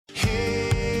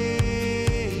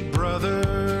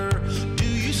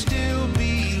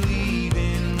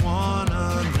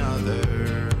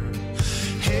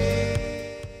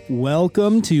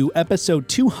Welcome to episode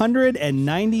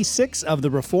 296 of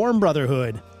the Reformed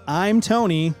Brotherhood. I'm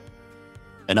Tony.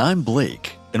 And I'm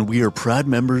Blake, and we are proud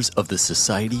members of the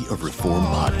Society of Reformed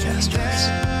Podcasters.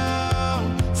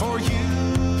 For you,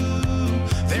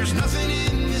 there's nothing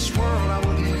in this world I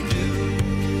wouldn't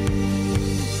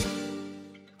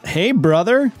do. Hey,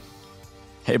 brother.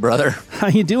 Hey, brother. How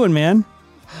you doing, man?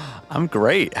 I'm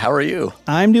great. How are you?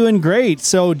 I'm doing great.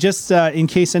 So just in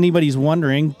case anybody's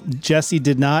wondering, Jesse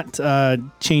did not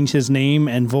change his name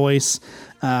and voice.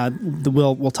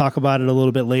 We'll talk about it a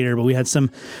little bit later, but we had some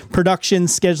production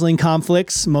scheduling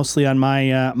conflicts, mostly on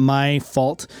my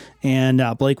fault. And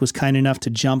Blake was kind enough to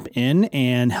jump in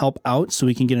and help out so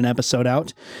we can get an episode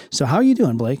out. So how are you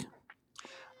doing, Blake?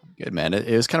 Good, man.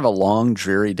 It was kind of a long,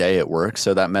 dreary day at work,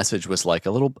 so that message was like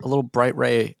a little bright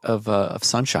ray of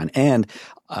sunshine. And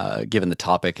given the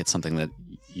topic, it's something that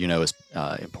is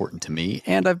important to me.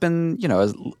 And I've been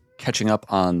catching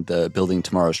up on the Building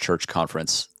Tomorrow's Church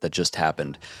conference that just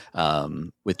happened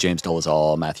with James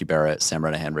Dolezal, Matthew Barrett, Sam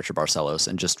Renahan, Richard Barcelos,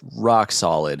 and just rock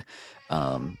solid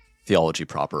theology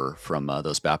proper from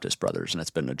those Baptist brothers. And it's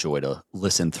been a joy to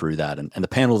listen through that. And the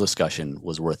panel discussion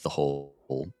was worth the whole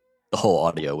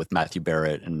audio with Matthew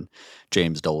Barrett and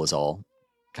James Dolezal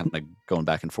kind of going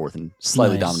back and forth and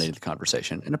slightly dominated the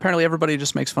conversation. And apparently everybody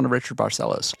just makes fun of Richard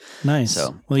Barcelos. Nice.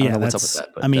 So well, yeah, what's up with that.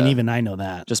 But, even I know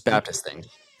that. Just Baptist things.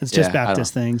 It's just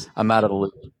Baptist things. I'm out of the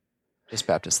loop. Just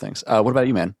Baptist things. What about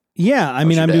you, man? Yeah, I'm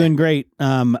doing great.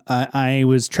 I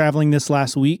was traveling this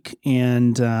last week,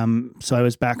 and so I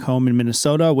was back home in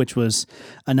Minnesota, which was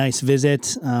a nice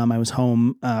visit. I was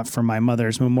home for my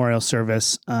mother's memorial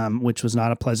service, which was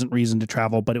not a pleasant reason to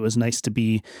travel, but it was nice to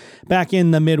be back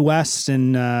in the Midwest.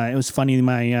 And it was funny.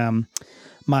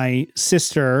 My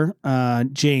sister,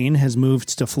 Jane, has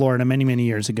moved to Florida many, many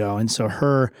years ago. And so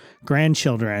her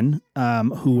grandchildren,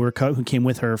 who came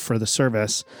with her for the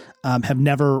service, have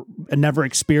never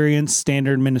experienced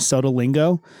standard Minnesota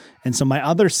lingo. And so my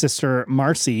other sister,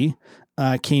 Marcy,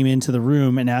 came into the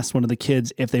room and asked one of the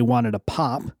kids if they wanted a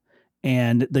pop.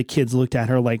 And the kids looked at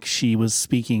her like she was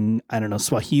speaking, I don't know,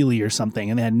 Swahili or something.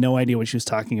 And they had no idea what she was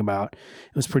talking about.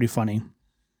 It was pretty funny.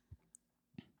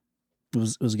 It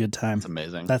was a good time. It's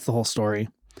amazing. That's the whole story.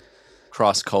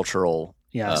 Cross-cultural.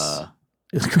 Yes.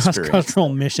 It's cross-cultural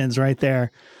missions right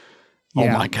there. Yeah.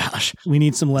 Yeah. Oh my gosh. We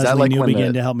need some Leslie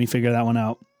Newbegin to help me figure that one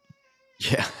out.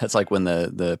 Yeah. That's like when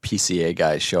the PCA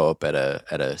guys show up at a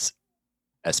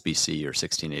SBC or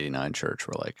 1689 church.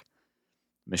 We're like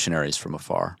missionaries from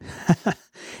afar.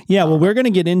 Yeah, well, we're going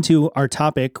to get into our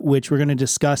topic, which we're going to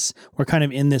discuss. We're kind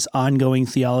of in this ongoing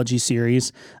theology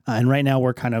series, and right now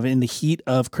we're kind of in the heat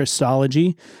of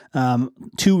Christology.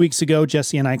 2 weeks ago,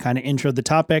 Jesse and I kind of introed the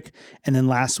topic, and then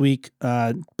last week,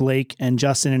 Blake and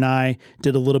Justin and I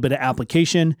did a little bit of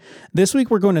application. This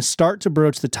week, we're going to start to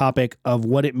broach the topic of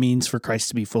what it means for Christ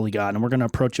to be fully God, and we're going to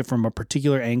approach it from a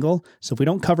particular angle. So if we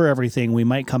don't cover everything, we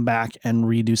might come back and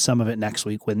redo some of it next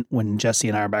week when Jesse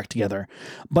and I are back together.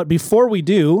 But before we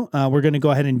do, we're going to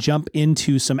go ahead and jump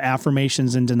into some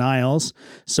affirmations and denials.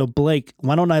 So Blake,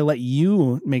 why don't I let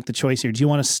you make the choice here? Do you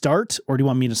want to start or do you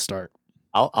want me to start?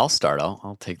 I'll start.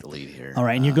 I'll take the lead here. All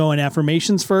right. And you're going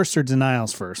affirmations first or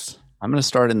denials first? I'm going to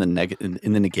start in the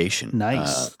negation.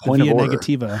 Nice. Point of order.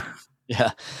 Negativa.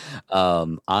 Yeah.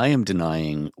 I am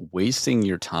denying wasting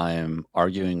your time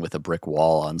arguing with a brick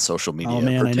wall on social media, oh,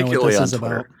 man, particularly I know what this on is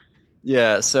Twitter. about.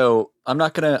 Yeah, so I'm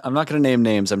not gonna name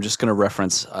names. I'm just gonna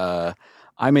reference. I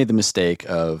made the mistake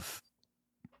of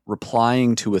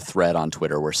replying to a thread on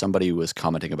Twitter where somebody was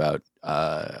commenting about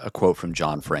a quote from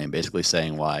John Frame, basically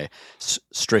saying why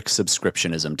strict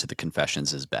subscriptionism to the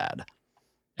confessions is bad,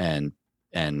 and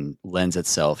lends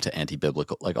itself to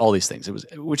anti-biblical, like all these things.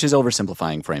 Which is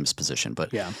oversimplifying Frame's position,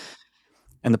 but yeah.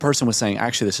 And the person was saying,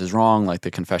 actually, this is wrong. Like the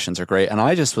confessions are great, and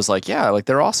I just was like, yeah, like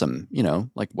they're awesome.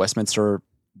 Like Westminster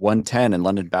 110 and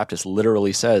London Baptist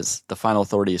literally says the final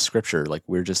authority is Scripture. Like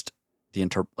we're just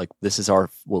this is our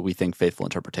what we think faithful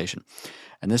interpretation.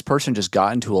 And this person just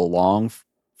got into a long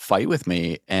fight with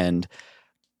me and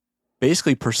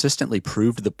basically persistently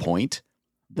proved the point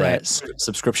that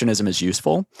subscriptionism is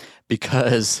useful,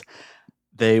 because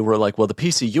they were like, well, the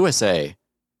PCUSA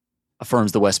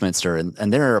affirms the Westminster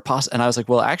and they're apostle. And I was like,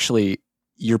 well, actually,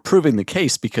 you're proving the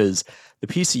case, because the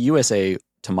PCUSA,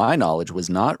 to my knowledge, was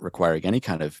not requiring any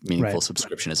kind of meaningful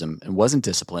subscriptionism and wasn't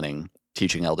disciplining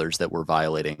teaching elders that were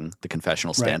violating the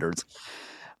confessional standards,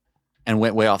 and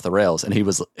went way off the rails. And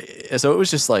so it was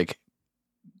just like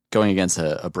going against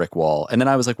a brick wall. And then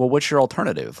I was like, well, what's your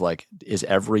alternative? Like, is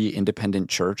every independent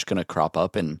church going to crop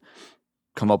up and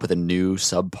come up with a new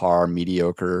subpar,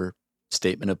 mediocre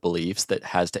statement of beliefs that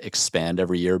has to expand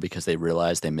every year because they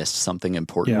realize they missed something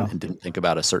important Yeah. and didn't think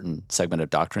about a certain segment of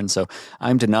doctrine. So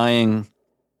I'm denying,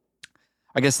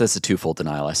 I guess that's a twofold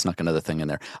denial. I snuck another thing in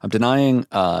there. I'm denying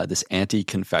this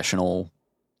anti-confessional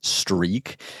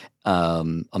streak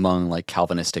among like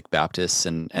Calvinistic Baptists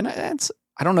and it's,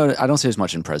 I don't know. I don't see as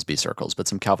much in Presby circles, but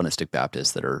some Calvinistic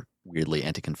Baptists that are weirdly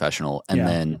anti-confessional,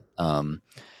 and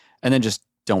then just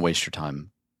don't waste your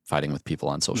time fighting with people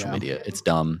on social media. It's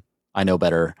dumb. I know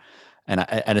better. And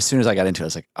as soon as I got into it, I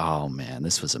was like, oh man,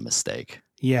 this was a mistake.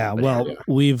 Yeah, But well,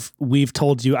 here we've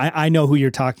told you. I know who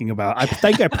you're talking about. I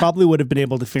think I probably would have been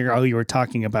able to figure out who you were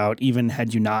talking about, even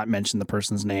had you not mentioned the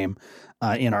person's name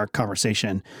in our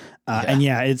conversation. And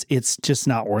it's just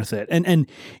not worth it. And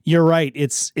you're right.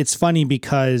 It's funny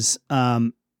because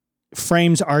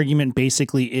Frame's argument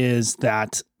basically is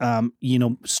that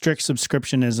strict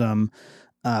subscriptionism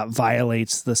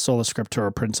violates the sola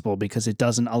scriptura principle because it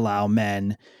doesn't allow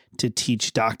men to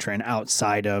teach doctrine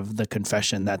outside of the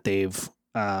confession that they've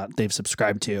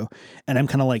subscribed to. And I'm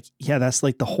kind of like, yeah, that's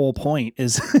like the whole point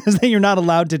is that you're not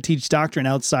allowed to teach doctrine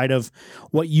outside of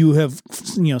what you have,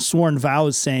 sworn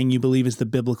vows saying you believe is the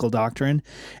biblical doctrine.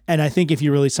 And I think if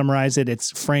you really summarize it,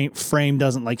 it's Frame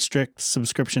doesn't like strict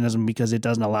subscriptionism because it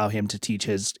doesn't allow him to teach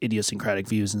his idiosyncratic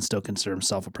views and still consider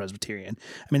himself a Presbyterian.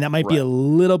 I mean, that might be a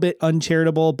little bit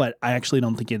uncharitable, but I actually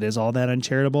don't think it is all that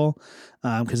uncharitable.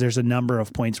 Because there's a number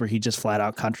of points where he just flat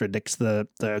out contradicts the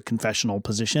confessional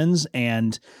positions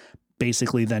and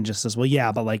basically then just says, well,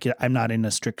 yeah, but like I'm not in a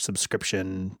strict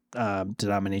subscription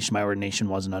denomination. My ordination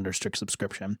wasn't under strict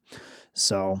subscription.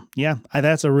 So yeah,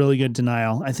 that's a really good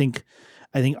denial. I think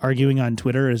arguing on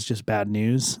Twitter is just bad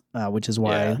news, which is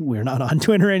why we're not on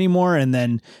Twitter anymore. And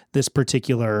then this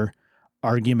particular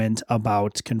argument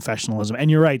about confessionalism.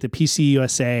 And you're right, the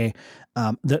PCUSA,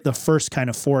 the first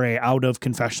kind of foray out of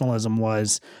confessionalism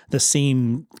was the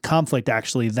same conflict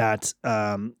actually that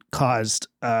caused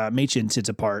Machen to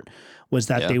depart, was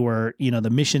that they were, the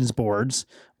missions boards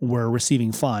were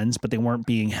receiving funds, but they weren't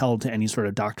being held to any sort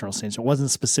of doctrinal standards. It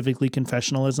wasn't specifically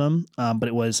confessionalism, but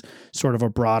it was sort of a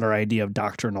broader idea of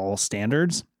doctrinal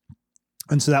standards.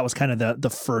 And so that was kind of the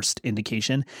first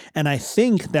indication. And I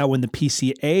think that when the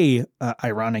PCA,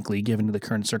 ironically, given to the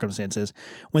current circumstances,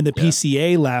 when the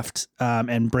PCA left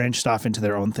and branched off into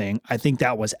their own thing, I think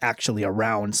that was actually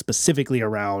specifically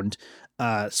around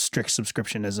strict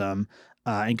subscriptionism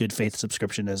and good faith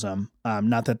subscriptionism.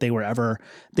 Not that they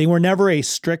were never a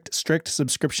strict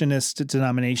subscriptionist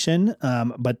denomination,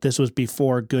 but this was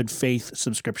before good faith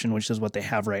subscription, which is what they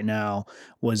have right now,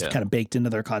 was kind of baked into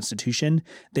their constitution.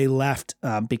 They left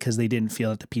because they didn't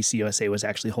feel that the PCUSA was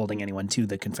actually holding anyone to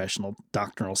the confessional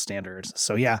doctrinal standards.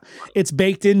 So yeah, it's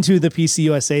baked into the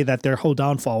PCUSA that their whole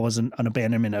downfall was an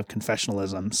abandonment of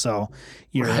confessionalism. So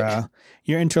your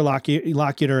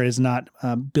interlocutor is not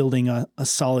building a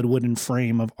solid wooden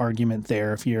frame of argument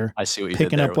there. If you're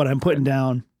picking up what I'm putting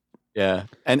down. Yeah.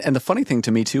 And the funny thing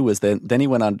to me too was that then he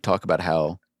went on to talk about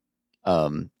how,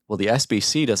 the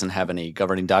SBC doesn't have any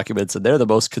governing documents and they're the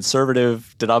most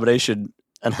conservative denomination.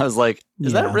 And I was like,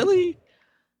 is that really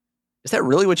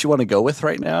what you want to go with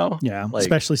right now? Yeah.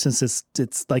 Especially since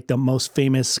it's like the most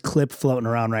famous clip floating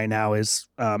around right now is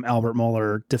Albert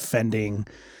Mohler defending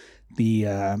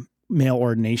the male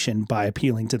ordination by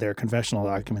appealing to their confessional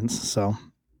documents. So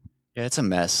yeah, it's a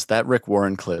mess. That Rick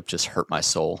Warren clip just hurt my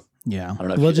soul. Yeah. I don't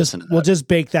know if we'll just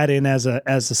bake that in as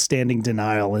a standing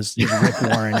denial as Rick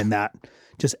Warren and that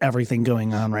just everything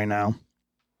going on right now.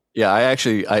 Yeah,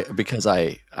 because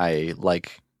I'm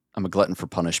a glutton for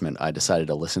punishment, I decided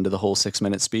to listen to the whole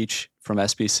 6-minute speech from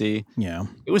SBC. Yeah.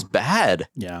 It was bad.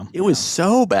 Yeah. It was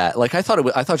so bad. Like I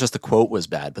thought just the quote was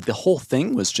bad, but the whole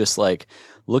thing was just like,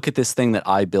 look at this thing that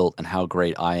I built and how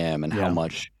great I am and how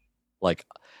much like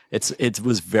it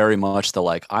was very much the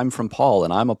like, I'm from Paul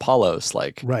and I'm Apollos.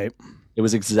 Like, right. It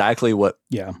was exactly what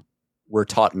we're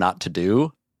taught not to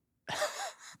do.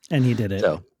 And he did it.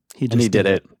 So, he did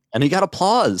it. And he got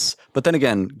applause. But then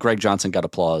again, Greg Johnson got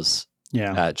applause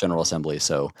at General Assembly.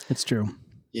 So it's true.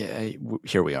 Yeah,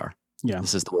 here we are. Yeah.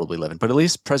 This is the world we live in. But at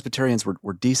least Presbyterians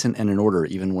were decent and in order,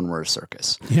 even when we're a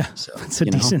circus. Yeah. So, it's a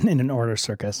decent and in order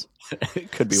circus.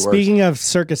 It could be worse. Speaking of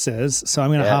circuses, so I'm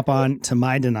going to hop on to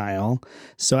my denial.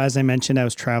 So as I mentioned, I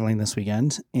was traveling this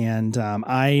weekend and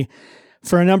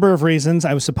for a number of reasons,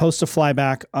 I was supposed to fly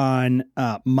back on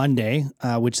Monday,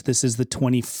 which this is the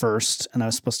 21st, and I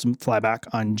was supposed to fly back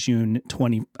on June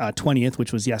 20th,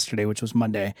 which was yesterday, which was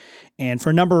Monday. And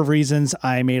for a number of reasons,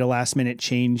 I made a last-minute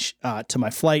change to my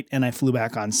flight, and I flew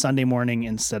back on Sunday morning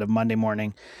instead of Monday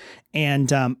morning.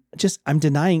 And I'm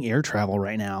denying air travel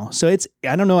right now. So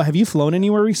I don't know, have you flown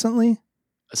anywhere recently?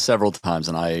 several times,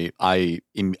 and I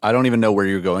don't even know where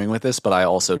you're going with this, but I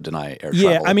also deny air travel.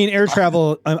 Yeah, I mean, air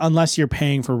travel, unless you're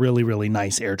paying for really, really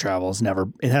nice air travel,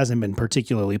 it hasn't been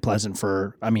particularly pleasant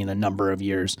for, a number of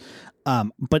years.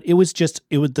 But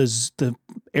the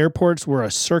airports were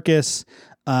a circus.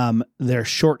 They're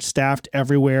short staffed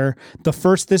everywhere.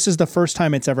 This is the first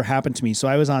time it's ever happened to me. So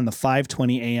I was on the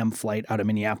 5:20 a.m. flight out of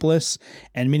Minneapolis,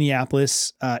 and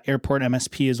Minneapolis Airport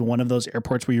MSP is one of those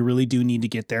airports where you really do need to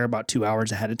get there about 2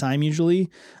 hours ahead of time usually,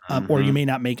 or you may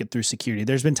not make it through security.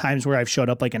 There's been times where I've showed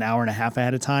up like an hour and a half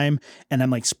ahead of time, and I'm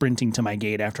like sprinting to my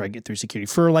gate after I get through security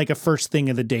for like a first thing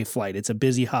of the day flight. It's a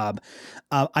busy hub.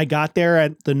 I got there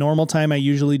at the normal time I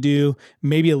usually do,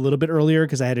 maybe a little bit earlier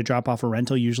because I had to drop off a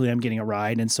rental. Usually I'm getting a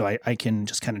ride. And so I can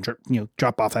just kind of,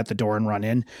 drop off at the door and run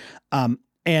in.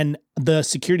 And the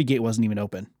security gate wasn't even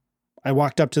open. I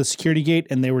walked up to the security gate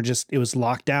and it was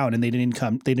locked down, and they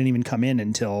didn't even come in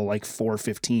until like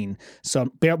 4:15. So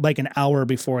like an hour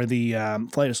before the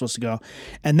flight was supposed to go.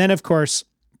 And then of course,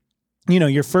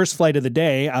 your first flight of the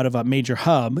day out of a major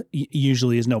hub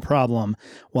usually is no problem.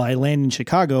 Well, I land in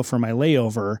Chicago for my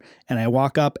layover, and I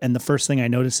walk up, and the first thing I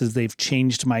notice is they've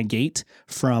changed my gate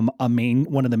from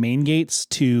one of the main gates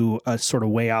to a sort of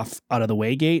way off out of the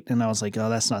way gate. And I was like, oh,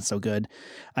 that's not so good.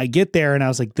 I get there and I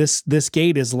was like, this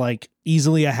gate is like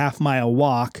easily a half-mile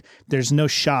walk. There's no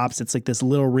shops. It's like this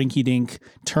little rinky-dink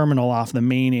terminal off the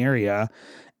main area.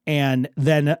 And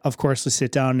then, of course, we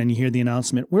sit down and you hear the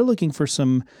announcement, we're looking for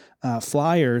some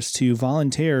flyers to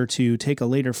volunteer to take a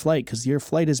later flight because your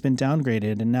flight has been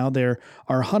downgraded. And now there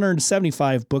are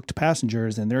 175 booked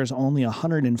passengers and there's only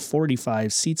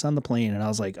 145 seats on the plane. And I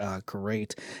was like,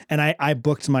 great. And I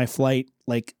booked my flight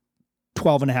like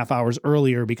 12 and a half hours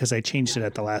earlier because I changed it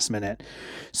at the last minute.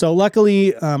 So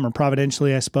luckily, or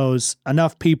providentially, I suppose,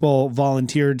 enough people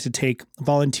volunteered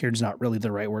is not really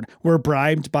the right word, were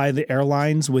bribed by the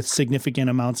airlines with significant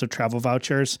amounts of travel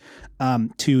vouchers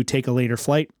to take a later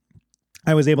flight.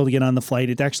 I was able to get on the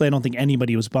flight. I don't think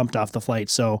anybody was bumped off the flight.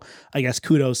 So I guess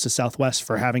kudos to Southwest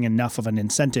for having enough of an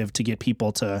incentive to get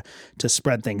people to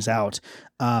spread things out.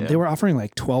 They were offering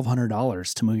like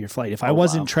 $1,200 to move your flight. If I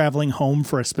wasn't traveling home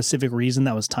for a specific reason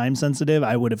that was time sensitive,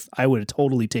 I would have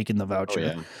totally taken the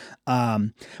voucher.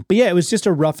 But yeah, it was just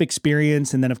a rough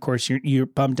experience. And then of course you're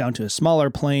bumped down to a smaller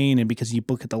plane, and because you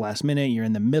book at the last minute, you're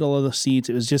in the middle of the seats.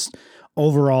 It was just,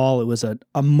 overall, it was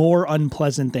a more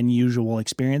unpleasant than usual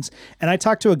experience. And I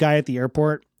talked to a guy at the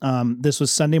airport. This was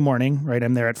Sunday morning, right?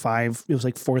 I'm there at 5. It was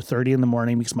like 4:30 in the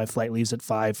morning because my flight leaves at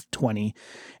 5:20.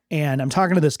 And I'm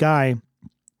talking to this guy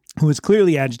who was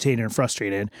clearly agitated and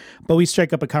frustrated, but we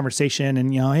strike up a conversation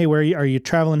and, hey, where are you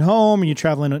traveling home? Are you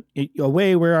traveling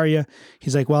away? Where are you?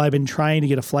 He's like, well, I've been trying to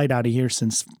get a flight out of here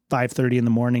since 5:30 in the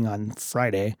morning on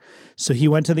Friday. So he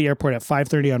went to the airport at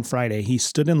 5:30 on Friday. He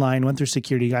stood in line, went through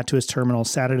security, got to his terminal,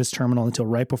 sat at his terminal until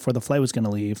right before the flight was going to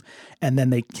leave. And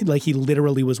then he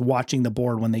literally was watching the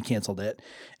board when they canceled it.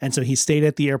 And so he stayed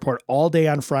at the airport all day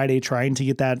on Friday trying to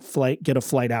get a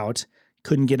flight out.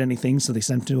 Couldn't get anything. So they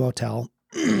sent him to a hotel.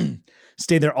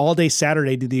 Stayed there all day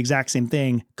Saturday, did the exact same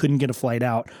thing, couldn't get a flight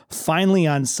out. Finally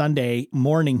on Sunday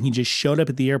morning, he just showed up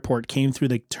at the airport, came through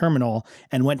the terminal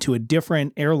and went to a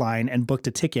different airline and booked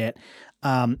a ticket.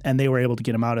 And they were able to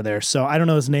get him out of there. So I don't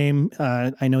know his name.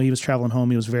 I know he was traveling home.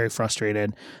 He was very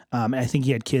frustrated. I think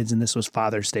he had kids and this was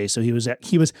Father's Day. So he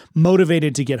was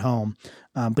motivated to get home.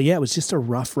 But yeah, it was just a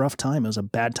rough time. It was a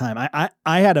bad time.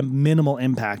 I had a minimal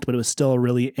impact, but it was still a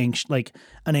really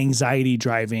an anxiety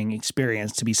driving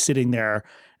experience to be sitting there,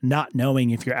 not knowing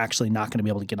if you're actually not going to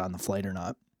be able to get on the flight or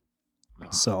not.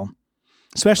 So,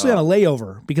 especially on a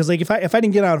layover, because like if I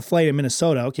didn't get on a flight in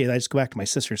Minnesota, okay, I just go back to my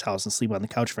sister's house and sleep on the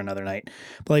couch for another night.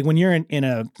 But like when you're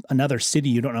in another city,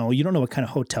 you don't know what kind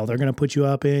of hotel they're going to put you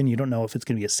up in. You don't know if it's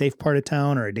going to be a safe part of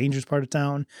town or a dangerous part of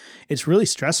town. It's really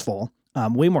stressful.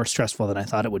 Way more stressful than I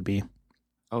thought it would be.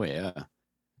 Oh yeah.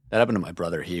 That happened to my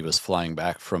brother. He was flying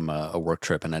back from a work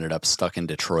trip and ended up stuck in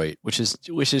Detroit, which is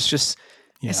just,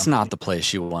 it's not the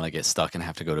place you want to get stuck and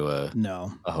have to go to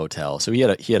a hotel. So he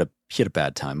had a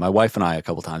bad time. My wife and I a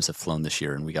couple times have flown this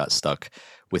year and we got stuck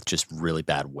with just really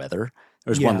bad weather.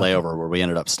 There was one layover where we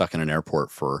ended up stuck in an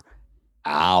airport for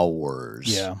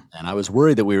hours. Yeah. And I was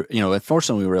worried that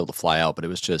unfortunately we were able to fly out, but it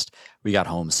was just, we got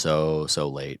home so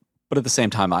late. But at the same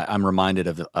time, I'm reminded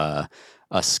of a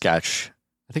sketch.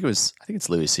 I think it's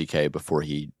Louis C.K. before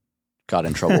he got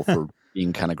in trouble for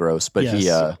being kind of gross. But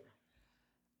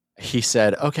he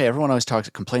said, okay, everyone always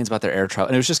complains about their air travel.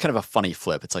 And it was just kind of a funny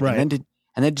flip. It's like,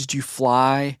 And then did you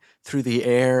fly through the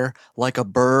air like a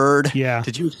bird? Yeah.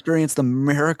 Did you experience the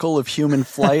miracle of human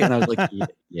flight? And I was like,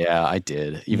 yeah, I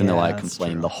did, even though Yeah, I that's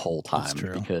complained true. the whole That's time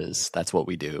true. because that's what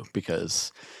we do,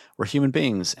 because we're human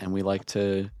beings and we like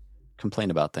to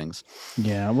complain about things.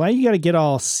 Yeah. Why you got to get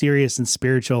all serious and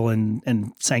spiritual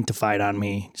and sanctified on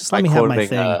me? Just let By me have my quoting,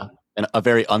 thing. a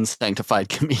very unsanctified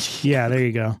comedian. Yeah, there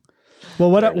you go.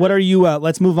 Well, what are you?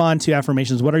 Let's move on to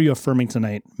affirmations. What are you affirming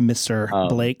tonight, Mr.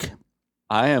 Blake?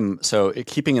 I am, so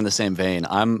keeping in the same vein,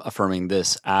 I'm affirming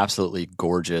this absolutely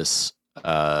gorgeous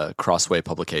Crossway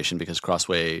publication, because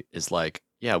Crossway is like,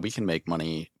 yeah, we can make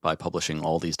money by publishing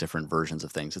all these different versions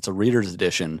of things. It's a reader's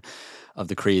edition of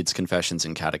the Creeds, Confessions,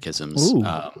 and Catechisms,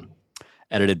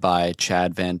 edited by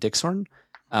Chad Van Dixhorn.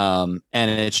 And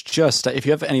it's just, if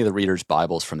you have any of the readers'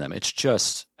 Bibles from them, it's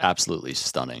just absolutely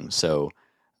stunning. So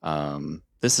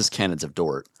this is Canons of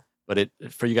Dort, but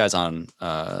for you guys on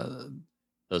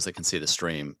those that can see the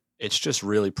stream, it's just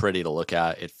really pretty to look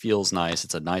at. It feels nice.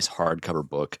 It's a nice hardcover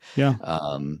book. Yeah.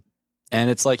 And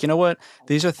it's like, you know what?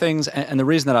 These are things, and the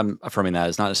reason that I'm affirming that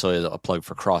is not necessarily a plug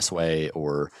for Crossway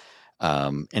or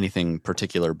anything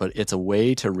particular, but it's a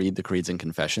way to read the Creeds and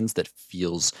Confessions that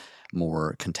feels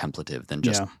more contemplative than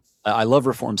just. Yeah. I love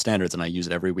Reformed Standards, and I use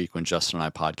it every week when Justin and I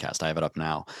podcast. I have it up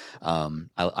now.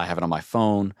 I have it on my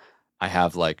phone. I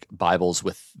have like Bibles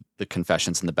with the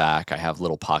confessions in the back. I have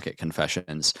little pocket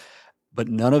confessions, but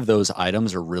none of those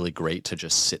items are really great to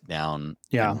just sit down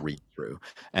and read through.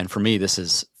 And for me, this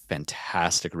is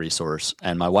fantastic resource.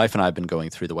 And my wife and I have been going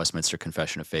through the Westminster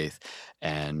Confession of Faith.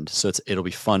 And so it'll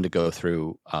be fun to go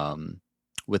through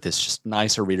with this just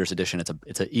nicer reader's edition.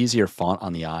 It's an easier font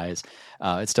on the eyes.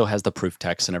 It still has the proof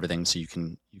text and everything, so you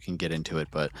can get into it.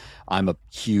 But I'm a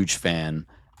huge fan.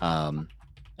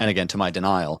 And again, to my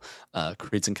denial,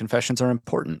 Creeds and Confessions are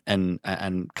important. And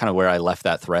kind of where I left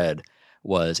that thread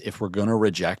was, if we're going to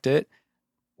reject it,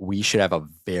 we should have a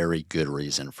very good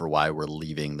reason for why we're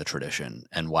leaving the tradition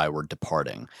and why we're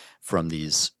departing from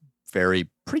these pretty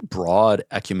broad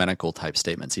ecumenical type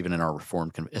statements, even in our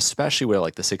Reformed, especially where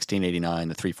like the 1689,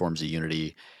 the three forms of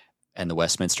unity, and the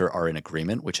Westminster are in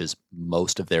agreement, which is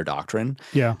most of their doctrine.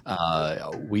 Yeah.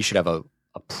 We should have a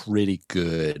pretty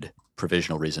good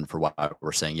provisional reason for why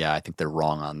we're saying, yeah, I think they're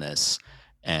wrong on this,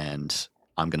 and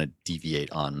I'm going to deviate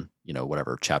on,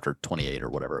 whatever, chapter 28 or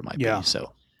whatever it might be.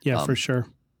 So for sure.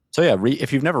 So yeah,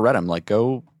 if you've never read them, like,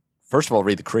 go first of all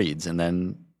read the Creeds, and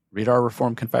then read our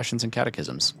Reformed Confessions and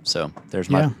Catechisms. So there's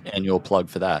my annual plug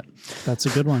for that. That's a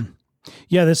good one.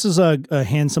 Yeah, this is a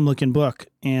handsome looking book,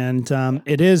 and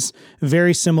it is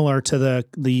very similar to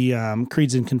the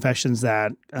Creeds and Confessions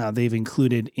that they've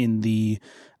included in the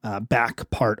back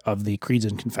part of the Creeds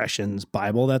and Confessions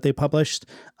Bible that they published.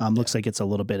 Looks like it's a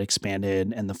little bit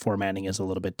expanded, and the formatting is a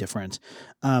little bit different.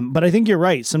 But I think you're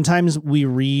right. Sometimes we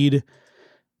read.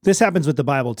 This happens with the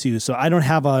Bible too. So I don't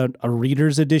have a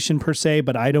reader's edition per se,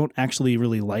 but I don't actually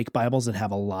really like Bibles that have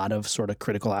a lot of sort of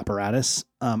critical apparatus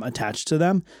attached to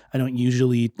them. I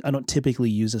don't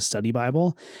typically use a study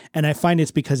Bible. And I find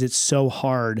it's because it's so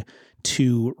hard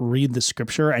to read the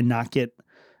scripture and not get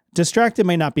distracted,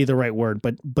 might not be the right word,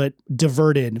 but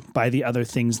diverted by the other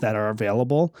things that are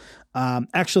available.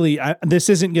 Actually, this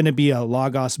isn't going to be a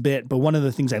Logos bit, but one of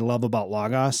the things I love about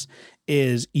Logos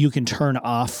is you can turn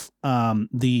off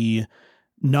the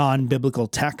non-biblical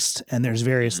text, and there's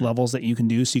various levels that you can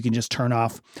do. So you can just turn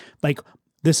off, like,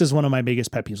 this is one of my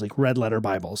biggest pet peeves, like red letter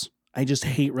Bibles. I just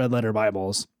hate red letter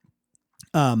Bibles.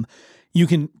 You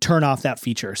can turn off that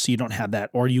feature so you don't have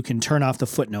that, or you can turn off the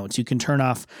footnotes. You can turn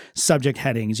off subject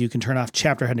headings. You can turn off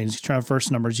chapter headings. You can turn off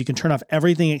verse numbers. You can turn off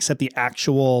everything except the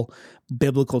actual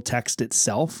biblical text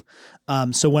itself.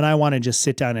 So when I want to just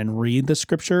sit down and read the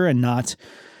scripture and not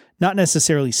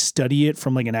necessarily study it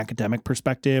from like an academic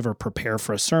perspective or prepare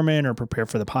for a sermon or prepare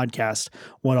for the podcast,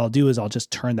 what I'll do is I'll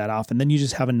just turn that off, and then you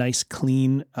just have a nice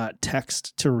clean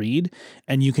text to read,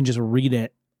 and you can just read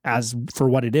it as for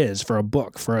what it is, for a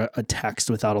book, for a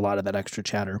text without a lot of that extra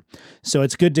chatter. So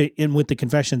it's good and with the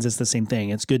Confessions, it's the same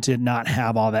thing. It's good to not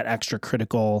have all that extra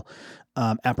critical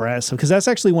apparatus, because that's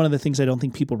actually one of the things I don't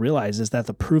think people realize, is that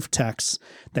the proof texts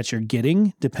that you're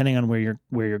getting, depending on where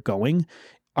you're going,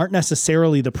 aren't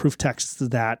necessarily the proof texts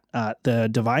that the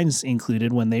divines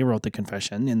included when they wrote the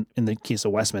confession in the case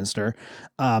of Westminster,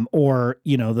 or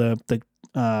the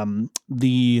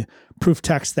proof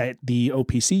text that the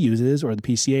OPC uses, or the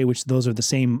PCA, which those are the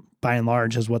same by and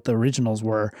large as what the originals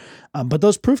were. But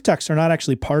those proof texts are not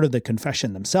actually part of the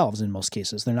confession themselves in most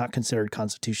cases. They're not considered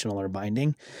constitutional or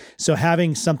binding. So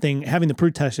having the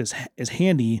proof text is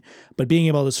handy, but being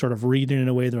able to sort of read it in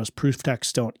a way those proof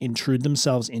texts don't intrude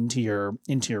themselves into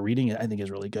your reading, I think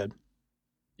is really good.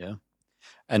 Yeah.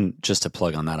 And just to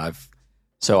plug on that,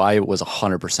 so I was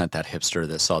 100% that hipster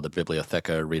that saw the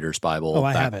Bibliotheca Reader's Bible Oh,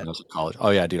 I back have when it. I was in college. Oh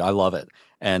yeah, dude, I love it.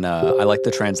 And I like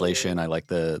the translation. I like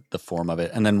the form of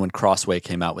it. And then when Crossway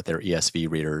came out with their ESV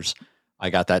readers, I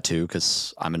got that too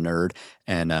because I'm a nerd.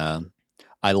 And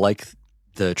I like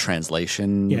the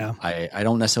translation. Yeah. I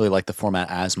don't necessarily like the format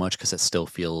as much because it still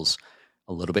feels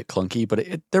a little bit clunky, but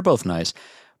they're both nice.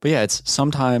 But yeah, it's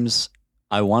sometimes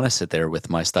I want to sit there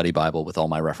with my study Bible with all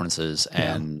my references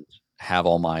and have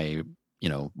all my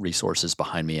resources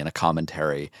behind me and a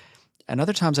commentary. And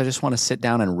other times I just want to sit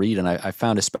down and read. And I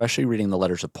found, especially reading the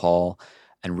letters of Paul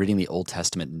and reading the Old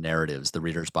Testament narratives, the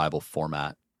Reader's Bible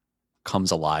format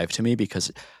comes alive to me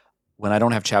because when I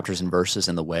don't have chapters and verses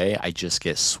in the way, I just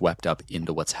get swept up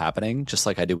into what's happening, just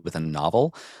like I do with a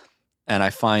novel. And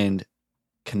I find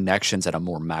connections at a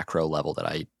more macro level that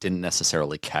I didn't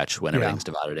necessarily catch when everything's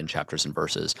divided in chapters and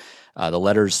verses. The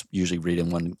letters usually read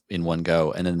in one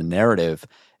go, and then the narrative,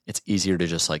 it's easier to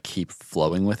just like keep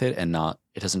flowing with it and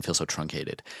it doesn't feel so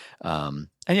truncated. And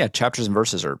yeah, chapters and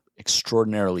verses are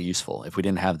extraordinarily useful. If we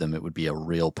didn't have them, it would be a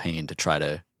real pain to try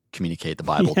to communicate the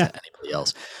Bible to anybody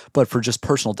else. But for just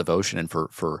personal devotion and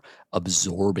for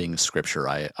absorbing scripture,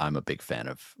 I'm a big fan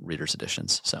of readers'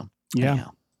 editions. So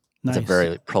anyhow, nice. It's a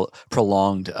very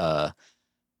prolonged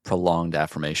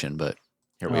affirmation, but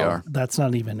here we are. That's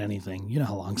not even anything. You know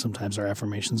how long sometimes our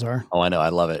affirmations are. Oh, I know. I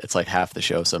love it. It's like half the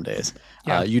show some days.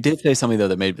 Yeah. You did say something though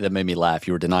that made me laugh.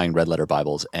 You were denying red letter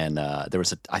Bibles, and there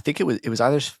was I think it was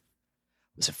either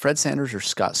was it Fred Sanders or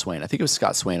Scott Swain? I think it was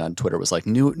Scott Swain on Twitter. Was like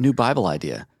new Bible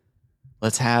idea.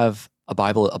 Let's have a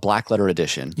black letter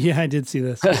edition. Yeah, I did see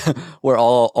this. Where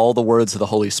all the words of the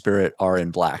Holy Spirit are in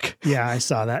black. Yeah, I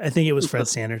saw that. I think it was Fred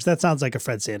Sanders. That sounds like a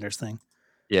Fred Sanders thing.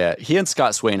 Yeah, he and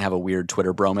Scott Swain have a weird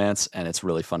Twitter bromance, and it's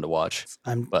really fun to watch.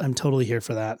 I'm totally here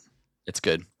for that. It's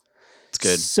good. It's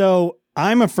good. So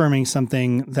I'm affirming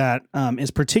something that is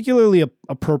particularly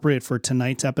appropriate for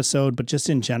tonight's episode, but just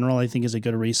in general, I think is a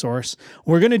good resource.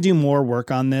 We're going to do more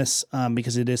work on this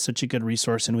because it is such a good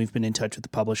resource, and we've been in touch with the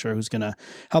publisher who's going to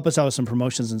help us out with some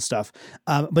promotions and stuff.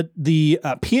 But the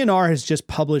PNR has just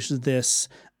published this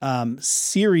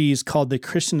series called the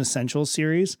Christian Essentials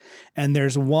series. And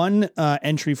there's one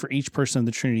entry for each person of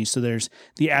the Trinity. So there's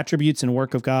the attributes and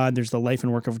work of God, there's the life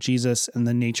and work of Jesus, and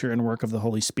the nature and work of the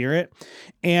Holy Spirit.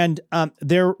 And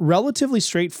they're relatively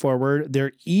straightforward.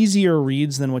 They're easier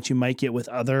reads than what you might get with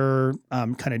other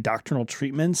kind of doctrinal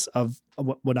treatments of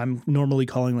what I'm normally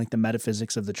calling like the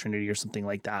metaphysics of the Trinity or something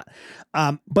like that.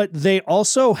 But they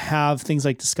also have things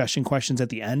like discussion questions at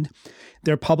the end.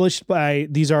 They're published by,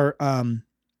 these are,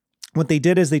 what they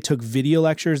did is they took video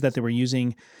lectures that they were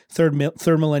using. Third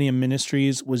Millennium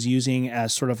Ministries was using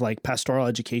as sort of like pastoral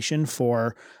education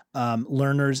for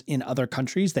learners in other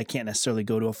countries that can't necessarily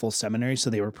go to a full seminary. So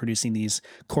they were producing these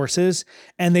courses,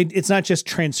 and it's not just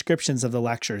transcriptions of the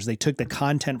lectures. They took the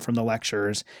content from the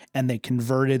lectures and they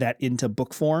converted that into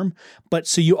book form. But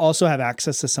so you also have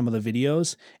access to some of the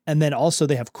videos, and then also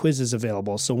they have quizzes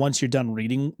available. So once you're done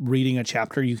reading a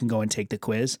chapter, you can go and take the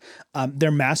quiz.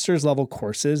 They're master's level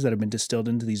courses that have been distilled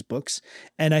into these books.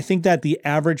 And I think that the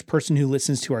average person who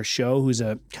listens to our show, who's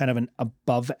a kind of an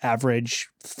above average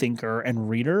thinker and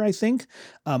reader, I think,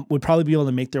 would probably be able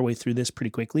to make their way through this pretty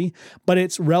quickly. But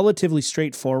it's relatively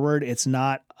straightforward. It's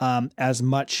not as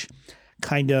much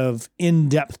kind of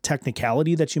in-depth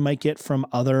technicality that you might get from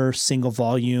other single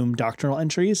volume doctrinal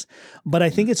entries. But I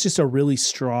think it's just a really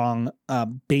strong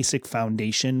basic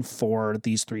foundation for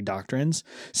these three doctrines.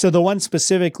 So the one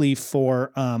specifically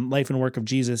for life and work of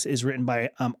Jesus is written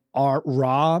by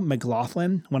Ra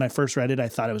McLaughlin. When I first read it, I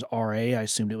thought it was R.A. I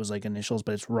assumed it was like initials,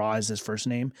 but it's Ra is his first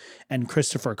name, and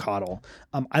Christopher Cottle.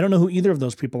 I don't know who either of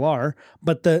those people are,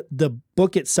 but the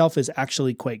book itself is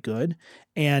actually quite good.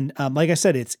 And like I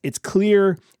said, it's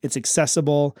clear, it's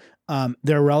accessible.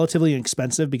 They're relatively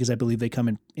inexpensive because I believe they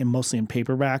come in mostly in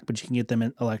paperback, but you can get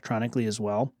them electronically as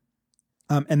well.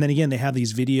 And then again, they have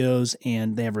these videos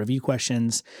and they have review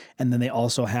questions. And then they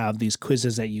also have these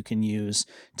quizzes that you can use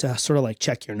to sort of like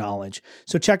check your knowledge.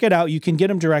 So check it out. You can get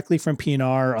them directly from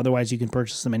PNR. Otherwise, you can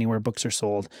purchase them anywhere books are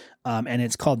sold. And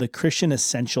it's called the Christian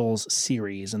Essentials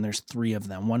series. And there's 3 of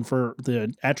them. One for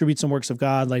the attributes and works of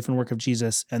God, life and work of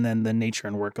Jesus, and then the nature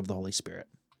and work of the Holy Spirit.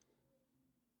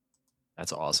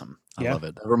 That's awesome. I love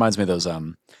it. That reminds me of those,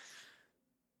 I'm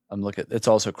looking. It's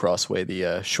also Crossway,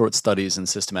 the short studies in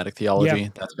systematic theology. Yeah.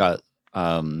 That's got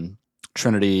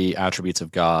Trinity, attributes of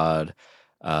God,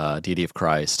 deity of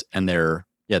Christ, and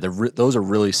those are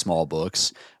really small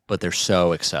books, but they're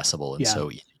so accessible and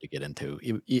so easy to get into,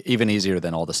 even easier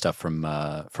than all the stuff from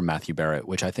Matthew Barrett,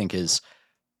 which I think it's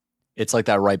like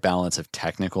that right balance of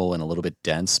technical and a little bit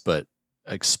dense, but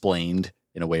explained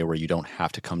in a way where you don't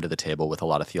have to come to the table with a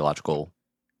lot of theological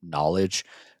knowledge,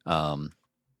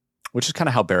 which is kind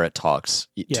of how Barrett talks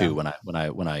too.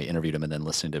 When I interviewed him and then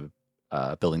listening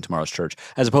to Building Tomorrow's Church,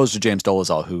 as opposed to James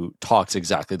Dolezal, who talks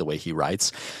exactly the way he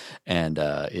writes and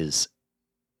is,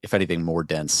 if anything, more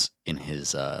dense in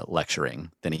his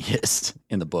lecturing than he is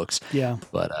in the books. Yeah,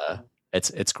 but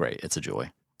it's great. It's a joy.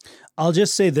 I'll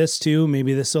just say this too.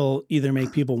 Maybe this will either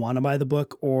make people want to buy the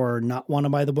book or not want to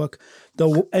buy the book.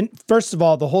 And first of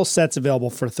all, the whole set's available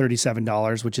for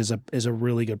 $37, which is a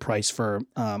really good price for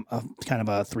a kind of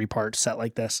a 3-part set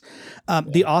like this.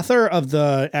 The author of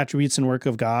the Attributes and Work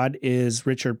of God is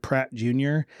Richard Pratt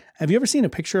Jr. Have you ever seen a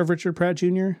picture of Richard Pratt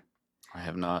Jr.? I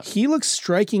have not. He looks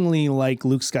strikingly like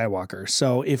Luke Skywalker.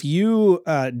 So if you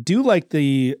do like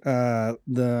the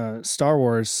Star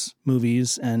Wars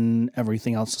movies and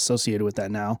everything else associated with that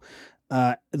now,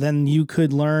 then you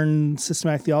could learn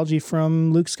systematic theology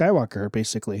from Luke Skywalker,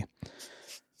 basically.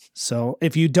 So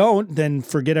if you don't, then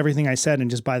forget everything I said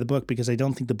and just buy the book, because I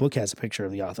don't think the book has a picture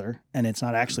of the author, and it's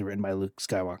not actually written by Luke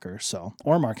Skywalker,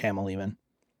 or Mark Hamill even.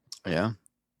 Yeah.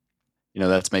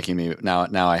 That's making me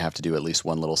now I have to do at least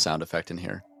one little sound effect in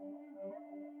here.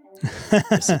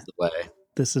 This is the way.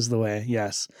 This is the way.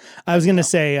 Yes. I was going to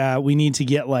say, we need to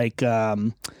get like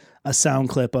a sound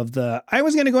clip of I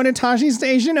was going to go to Tashi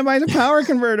Station and buy the power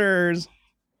converters.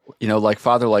 Like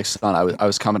father, like son. I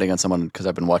was commenting on someone because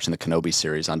I've been watching the Kenobi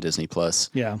series on Disney Plus.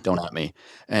 Yeah. Don't at me.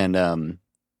 And,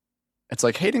 it's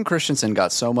like Hayden Christensen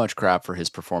got so much crap for his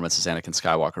performance as Anakin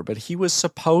Skywalker, but he was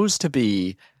supposed to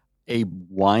be a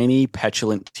whiny,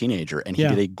 petulant teenager, and he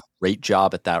did a great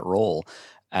job at that role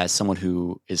as someone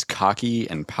who is cocky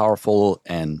and powerful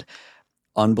and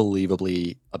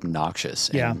unbelievably obnoxious.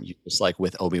 And you just like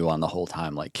with Obi-Wan the whole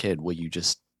time, like, kid, will you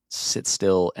just sit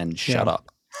still and shut up?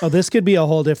 Oh, this could be a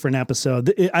whole different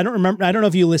episode. I don't know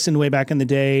if you listened way back in the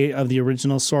day of the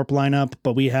original SORP lineup,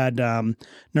 but we had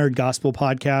Nerd Gospel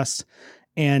podcast,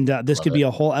 and this could be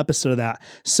a whole episode of that.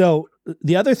 So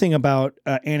the other thing about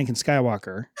Anakin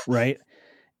Skywalker, right,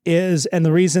 is, and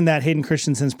the reason that Hayden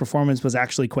Christensen's performance was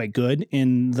actually quite good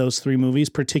in those 3 movies,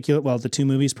 the 2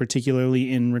 movies,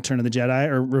 particularly in Return of the Jedi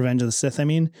or Revenge of the Sith, I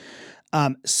mean.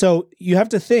 So you have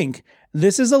to think,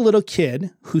 this is a little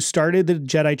kid who started the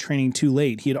Jedi training too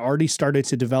late. He had already started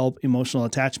to develop emotional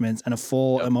attachments and a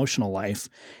full emotional life.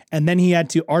 And then he had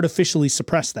to artificially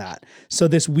suppress that. So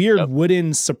this weird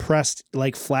wooden suppressed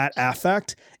like flat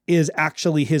affect is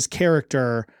actually his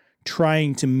character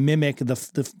trying to mimic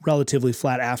the relatively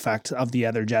flat affect of the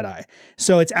other Jedi.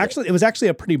 So it was actually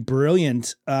a pretty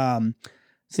brilliant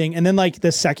thing. And then like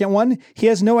the second one, he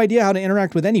has no idea how to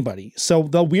interact with anybody. So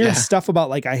the weird stuff about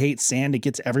like, I hate sand, it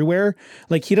gets everywhere.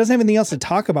 Like he doesn't have anything else to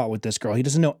talk about with this girl. He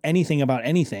doesn't know anything about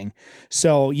anything.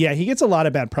 So yeah, he gets a lot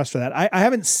of bad press for that. I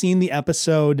haven't seen the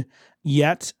episode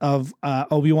yet of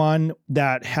Obi-Wan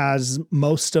that has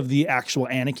most of the actual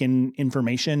Anakin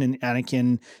information and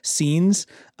Anakin scenes,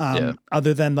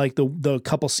 other than like the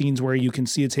couple scenes where you can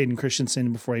see it's Hayden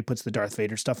Christensen before he puts the Darth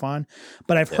Vader stuff on.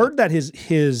 But I've heard that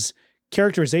his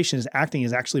characterization, his acting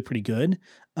is actually pretty good.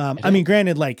 I mean,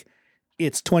 granted, like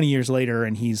it's 20 years later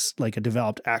and he's like a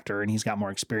developed actor and he's got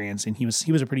more experience, and he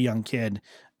was a pretty young kid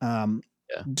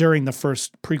during the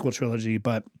first prequel trilogy,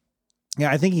 but yeah,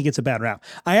 I think he gets a bad rap.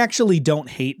 I actually don't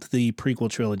hate the prequel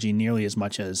trilogy nearly as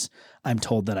much as I'm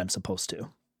told that I'm supposed to.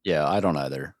 Yeah, I don't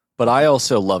either. But I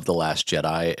also love The Last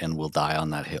Jedi and will die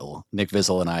on that hill. Nick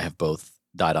Vizel and I have both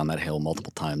died on that hill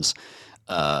multiple times.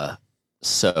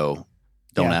 So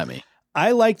don't at me.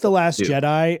 I like The Last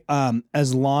Jedi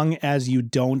as long as you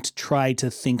don't try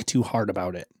to think too hard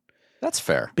about it. That's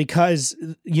fair. Because,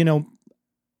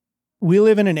 we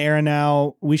live in an era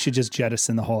now, we should just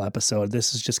jettison the whole episode.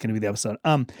 This is just going to be the episode.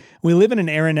 We live in an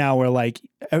era now where like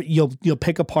you'll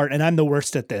pick apart, and I'm the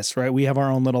worst at this, right? We have our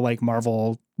own little like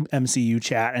Marvel MCU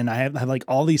chat, and I have like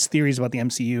all these theories about the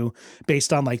MCU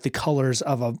based on like the colors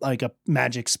of a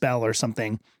magic spell or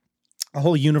something. A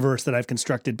whole universe that I've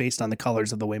constructed based on the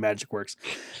colors of the way magic works.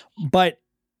 But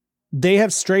they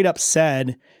have straight up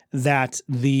said that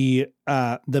the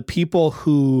people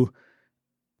who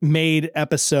made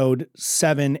episode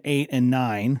 7, 8, and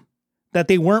 9, that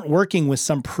they weren't working with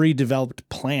some pre-developed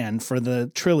plan for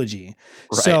the trilogy.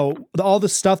 Right. So all the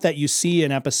stuff that you see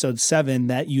in episode 7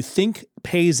 that you think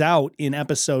pays out in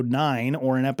episode 9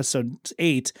 or in episode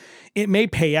 8, it may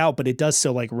pay out, but it does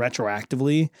so like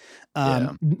retroactively.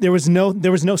 There was no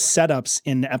setups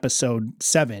in episode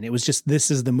 7. It was just,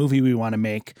 this is the movie we want to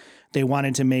make. They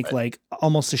wanted to make like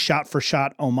almost a shot for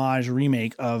shot homage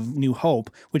remake of New Hope,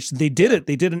 which they did it.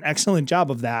 They did an excellent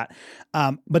job of that.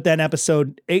 But then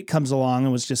episode 8 comes along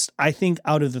and was just, I think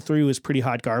out of the 3 was pretty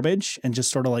hot garbage and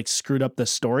just sort of like screwed up the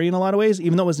story in a lot of ways,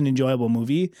 even though it was an enjoyable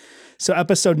movie. So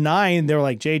episode 9, they were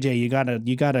like, JJ,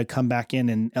 you gotta come back in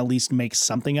and at least make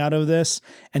something out of this.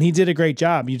 And he did a great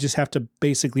job. You just have to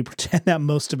basically pretend that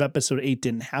most of episode 8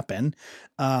 didn't happen.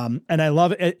 And I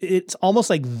love it. It's almost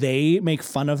like they make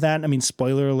fun of that. I mean,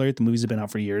 spoiler alert, the movies have been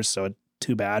out for years, so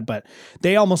too bad. But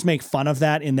they almost make fun of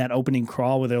that in that opening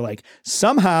crawl where they're like,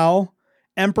 somehow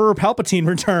Emperor Palpatine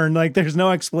returned. Like there's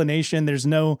no explanation. There's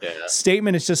no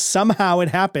statement. It's just somehow it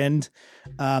happened.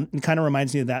 It kind of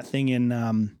reminds me of that thing in,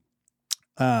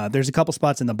 there's a couple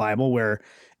spots in the Bible where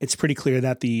it's pretty clear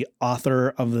that the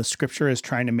author of the scripture is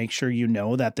trying to make sure you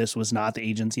know that this was not the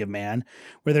agency of man,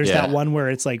 where there's that one where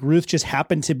it's like Ruth just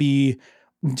happened to be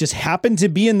in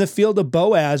the field of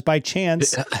Boaz by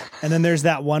chance. And then there's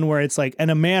that one where it's like, and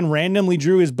a man randomly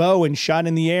drew his bow and shot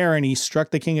in the air and he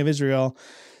struck the king of Israel.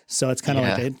 So it's kind of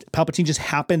like Palpatine just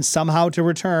happened somehow to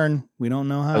return. We don't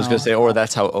know how. I was going to say, or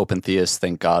that's how open theists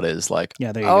think God is, like,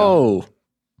 there you go.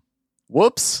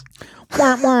 Whoops.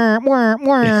 I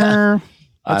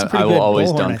will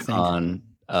always dunk on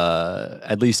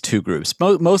at least 2 groups,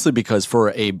 mostly because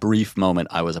for a brief moment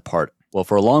I was a part. Well,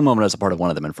 for a long moment I was a part of one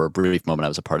of them, and for a brief moment I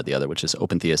was a part of the other, which is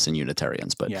open theists and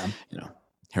Unitarians. But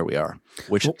here we are.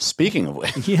 Which, speaking of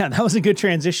which, that was a good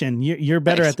transition. You're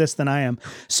better at this than I am.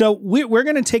 So we're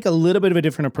going to take a little bit of a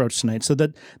different approach tonight. So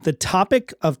the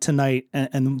topic of tonight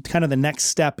and kind of the next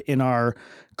step in our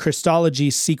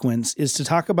Christology sequence is to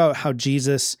talk about how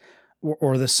Jesus,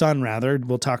 or the Son rather,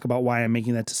 we'll talk about why I'm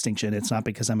making that distinction. It's not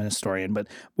because I'm an historian, but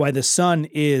why the Son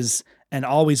is and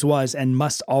always was and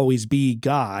must always be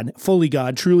God, fully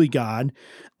God, truly God.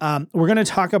 We're going to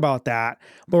talk about that,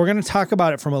 but we're going to talk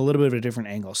about it from a little bit of a different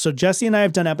angle. So Jesse and I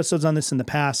have done episodes on this in the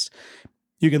past.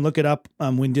 You can look it up.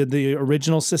 We did the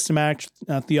original systematic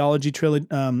theology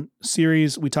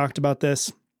series. We talked about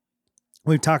this.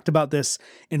 We've talked about this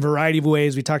in a variety of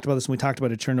ways. We talked about this when we talked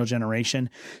about eternal generation.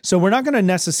 So we're not going to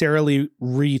necessarily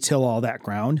re-till all that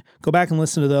ground. Go back and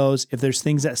listen to those. If there's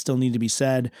things that still need to be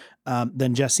said,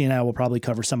 then Jesse and I will probably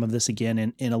cover some of this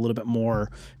again in a little bit more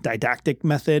didactic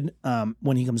method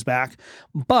when he comes back.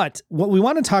 But what we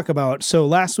want to talk about, so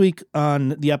last week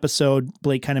on the episode,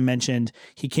 Blake kind of mentioned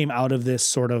he came out of this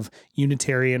sort of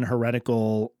Unitarian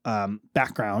heretical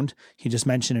background. He just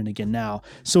mentioned it again now.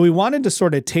 So we wanted to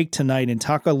sort of take tonight and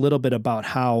talk a little bit about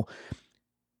how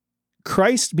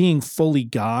Christ being fully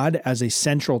God as a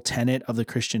central tenet of the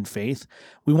Christian faith.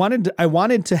 I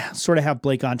wanted to sort of have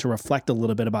Blake on to reflect a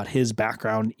little bit about his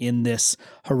background in this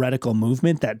heretical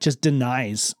movement that just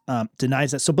denies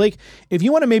that. So Blake, if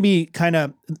you want to maybe kind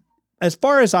of, as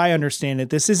far as I understand it,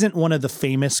 this isn't one of the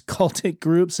famous cultic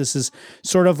groups. This is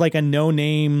sort of like a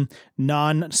no-name,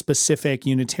 non-specific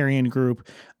Unitarian group.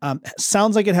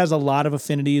 Sounds like it has a lot of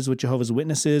affinities with Jehovah's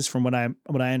Witnesses from what I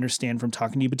understand from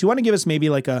talking to you. But do you want to give us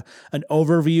maybe like an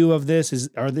overview of this? Is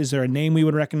there a name we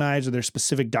would recognize? Are there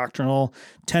specific doctrinal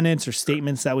tenets or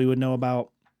statements that we would know about?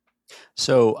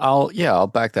 So I'll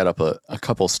back that up a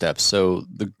couple steps. So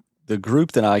the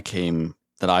group that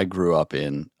I grew up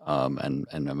in, and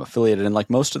I'm affiliated in, like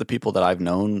most of the people that I've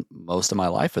known most of my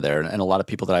life are there, and a lot of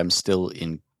people that I'm still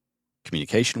in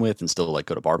communication with and still like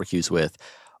go to barbecues with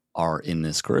are in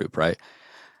this group, right?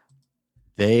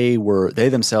 They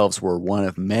themselves were one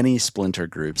of many splinter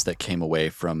groups that came away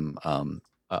from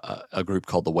a group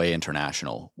called the Way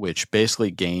International, which basically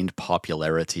gained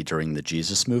popularity during the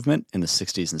Jesus movement in the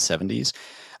 60s and 70s.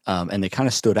 And they kind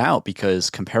of stood out because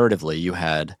comparatively you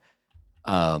had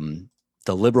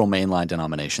the liberal mainline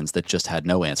denominations that just had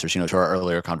no answers, to our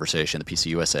earlier conversation, the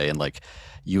PCUSA, and like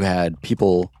you had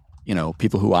people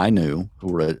who I knew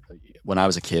who were, when I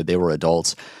was a kid, they were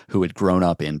adults who had grown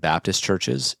up in Baptist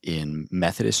churches, in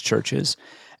Methodist churches,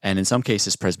 and in some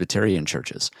cases Presbyterian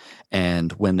churches.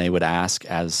 And when they would ask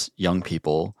as young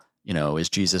people, is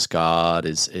Jesus God?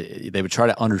 They would try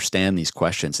to understand these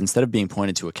questions. Instead of being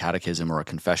pointed to a catechism or a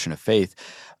confession of faith,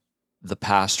 the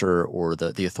pastor or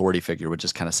the authority figure would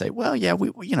just kind of say, well, yeah,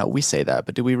 we say that,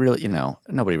 but do we really,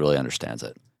 nobody really understands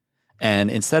it. And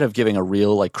instead of giving a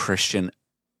real like Christian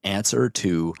answer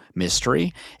to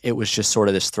mystery, it was just sort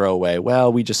of this throwaway,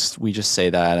 well, we just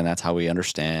say that and that's how we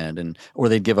understand. Or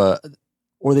they'd give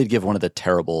one of the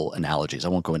terrible analogies. I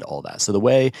won't go into all that. So the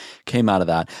Way came out of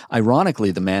that.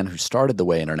 Ironically, the man who started the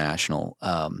Way International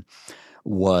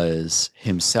was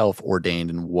himself ordained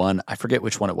in one, I forget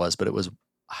which one it was, but it was,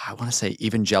 I want to say,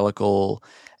 evangelical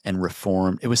and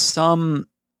Reformed. It was some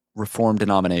Reformed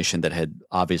denomination that had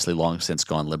obviously long since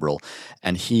gone liberal,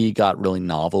 and he got really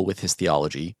novel with his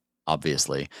theology,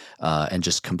 obviously, and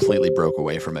just completely broke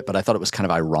away from it. But I thought it was kind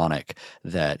of ironic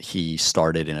that he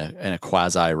started in a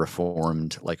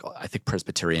quasi-Reformed, like I think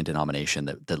Presbyterian denomination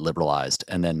that liberalized,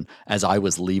 and then as I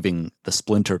was leaving the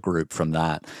splinter group from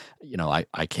that,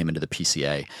 I came into the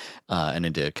PCA and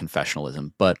into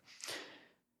confessionalism, but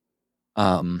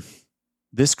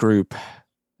this group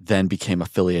then became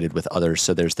affiliated with others.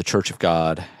 So there's the Church of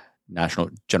God, National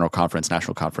Conference,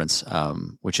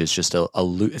 which is just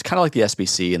it's kind of like the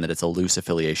SBC in that it's a loose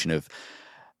affiliation of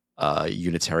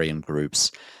Unitarian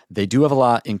groups. They do have a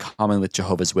lot in common with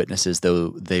Jehovah's Witnesses, though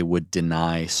they would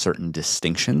deny certain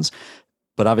distinctions.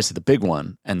 But obviously the big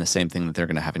one, and the same thing that they're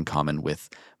going to have in common with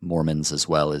Mormons as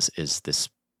well, is this,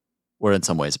 or in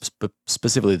some ways,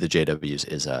 specifically the JWs,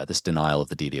 is this denial of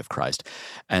the deity of Christ.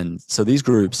 And so these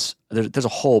groups, there's a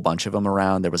whole bunch of them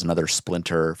around. There was another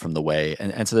splinter from the Way.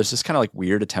 And so there's this kind of like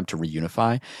weird attempt to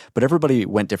reunify, but everybody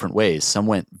went different ways. Some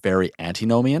went very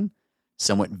antinomian,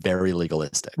 some went very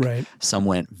legalistic. Right. Some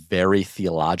went very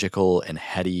theological and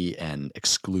heady and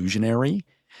exclusionary,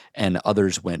 and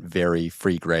others went very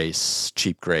free grace,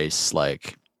 cheap grace,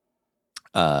 like,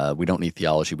 we don't need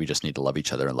theology. We just need to love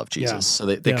each other and love Jesus. Yeah. So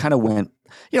they kind of went,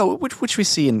 which we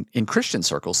see in Christian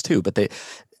circles too,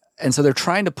 and so they're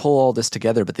trying to pull all this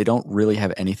together, but they don't really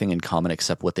have anything in common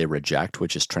except what they reject,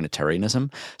 which is Trinitarianism.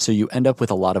 So you end up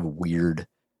with a lot of weird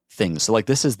things. So like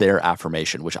this is their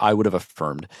affirmation, which I would have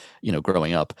affirmed,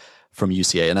 growing up from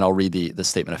UCA. And then I'll read the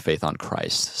Statement of Faith on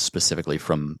Christ, specifically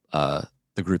from the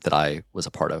group that I was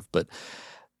a part of. But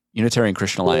Unitarian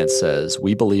Christian Alliance says,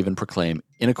 we believe and proclaim,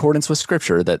 in accordance with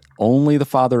Scripture, that only the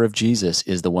Father of Jesus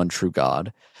is the one true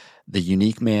God. The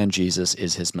unique man Jesus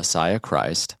is his Messiah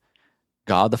Christ.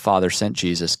 God the Father sent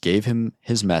Jesus, gave him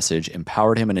his message,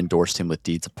 empowered him, and endorsed him with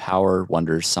deeds of power,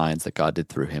 wonders, signs that God did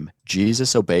through him.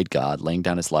 Jesus obeyed God, laying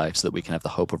down his life so that we can have the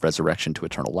hope of resurrection to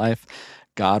eternal life.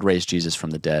 God raised Jesus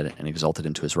from the dead and exalted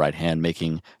him to his right hand,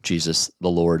 making Jesus the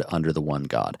Lord under the one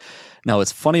God. Now,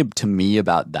 what's funny to me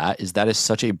about that is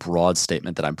such a broad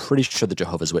statement that I'm pretty sure the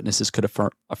Jehovah's Witnesses could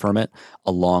affirm it,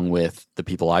 along with the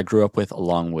people I grew up with,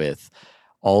 along with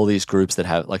all these groups that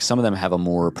have, like, some of them have a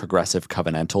more progressive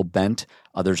covenantal bent.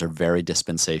 Others are very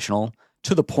dispensational,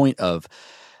 to the point of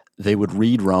they would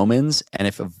read Romans, and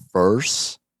if a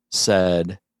verse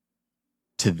said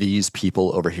to these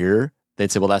people over here,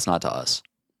 they'd say, well, that's not to us.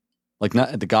 Like,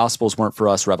 the Gospels weren't for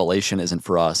us. Revelation isn't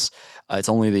for us. It's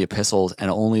only the epistles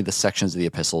and only the sections of the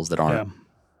epistles that aren't.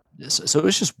 Yeah. So it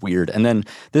was just weird. And then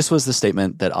this was the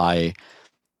statement that I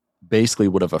basically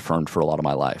would have affirmed for a lot of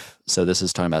my life. So this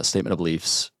is talking about Statement of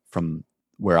Beliefs from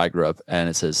where I grew up. And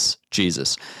it says,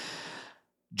 Jesus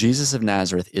of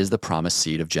Nazareth is the promised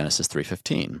seed of Genesis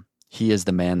 3:15. He is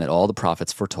the man that all the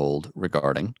prophets foretold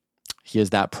regarding. He is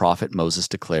that prophet Moses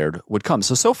declared would come.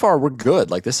 So far we're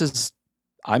good. Like,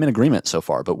 I'm in agreement so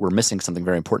far, but we're missing something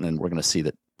very important, and we're going to see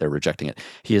that they're rejecting it.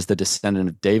 He is the descendant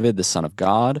of David, the son of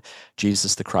God.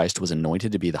 Jesus the Christ was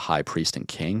anointed to be the high priest and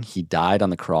king. He died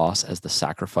on the cross as the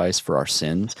sacrifice for our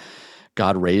sins.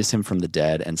 God raised him from the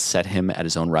dead and set him at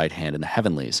his own right hand in the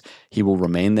heavenlies. He will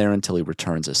remain there until he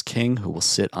returns as king, who will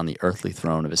sit on the earthly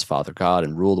throne of his Father God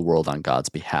and rule the world on God's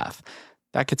behalf.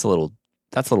 That's a little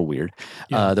weird.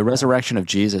 Yeah. The resurrection of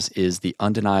Jesus is the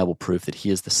undeniable proof that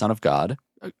he is the Son of God.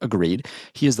 Agreed.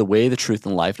 He is the way, the truth,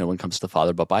 and life. No one comes to the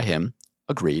Father but by him.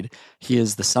 Agreed. He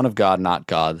is the Son of God, not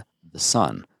God the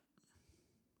Son.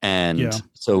 And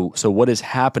so what is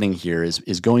happening here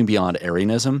is going beyond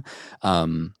Arianism,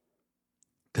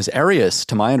 because Arius,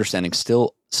 to my understanding,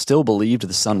 still believed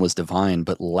the Son was divine,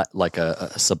 but like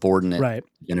a subordinate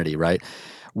divinity, right?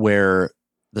 Where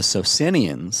the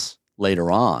Socinians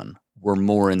later on were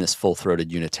more in this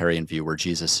full-throated Unitarian view where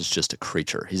Jesus is just a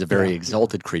creature. He's a very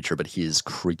exalted creature, but he is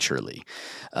creaturely.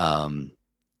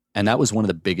 And that was one of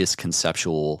the biggest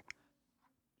conceptual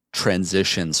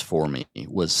transitions for me,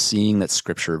 was seeing that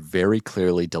Scripture very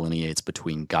clearly delineates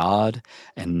between God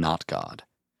and not God,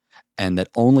 and that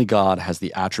only God has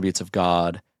the attributes of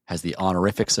God, has the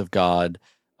honorifics of God,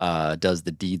 does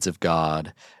the deeds of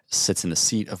God, sits in the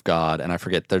seat of God, and I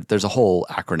forget, there's a whole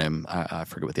acronym, I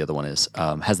forget what the other one is,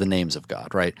 has the names of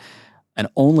God, right? And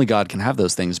only God can have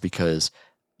those things, because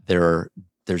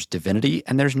there's divinity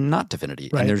and there's not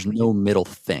divinity, and there's no middle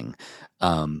thing.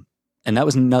 And that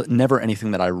was never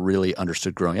anything that I really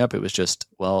understood growing up. It was just,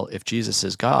 well, if Jesus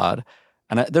is God,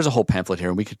 and there's a whole pamphlet here,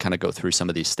 and we could kind of go through some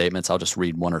of these statements. I'll just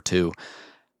read one or two.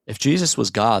 If Jesus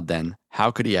was God, then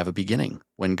how could he have a beginning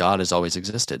when God has always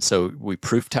existed? So we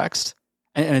proof text.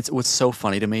 And what's so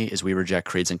funny to me is we reject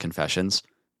creeds and confessions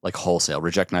like wholesale,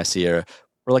 reject Nicaea.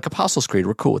 Or like Apostles' Creed,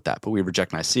 we're cool with that, but we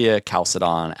reject Nicaea,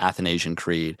 Chalcedon, Athanasian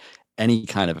Creed, any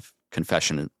kind of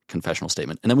confessional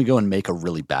statement, and then we go and make a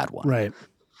really bad one.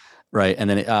 Right. And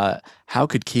then how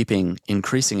could keeping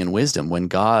increasing in wisdom when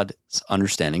God's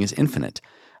understanding is infinite?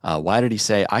 Why did he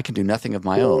say, I can do nothing of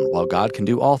my own while God can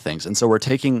do all things? And so we're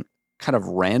taking kind of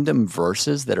random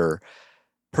verses that are,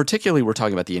 particularly we're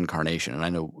talking about the incarnation. And I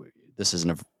know this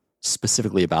isn't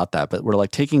specifically about that, but we're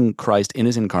like taking Christ in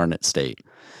his incarnate state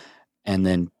and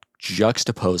then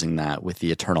juxtaposing that with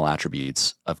the eternal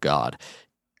attributes of God,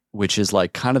 which is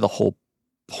like kind of the whole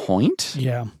point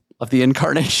of the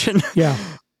incarnation.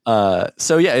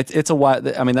 So yeah, it's a while.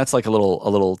 I mean, that's like a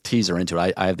little teaser into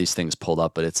it. I have these things pulled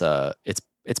up, but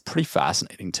it's pretty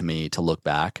fascinating to me to look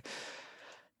back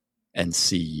and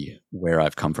see where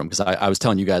I've come from. Because I was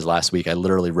telling you guys last week, I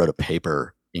literally wrote a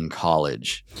paper in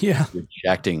college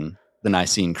rejecting the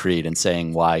Nicene Creed and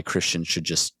saying why Christians should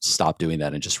just stop doing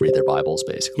that and just read their Bibles,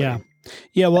 basically.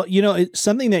 Yeah. Well, it's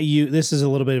something that this is a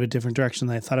little bit of a different direction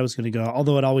than I thought I was going to go,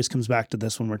 although it always comes back to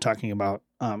this when we're talking about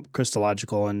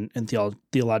Christological and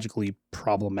theologically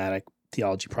problematic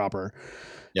theology proper.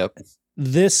 Yep.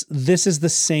 This is the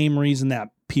same reason that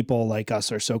people like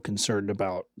us are so concerned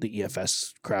about the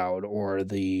EFS crowd or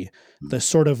the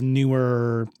sort of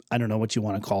newer, I don't know what you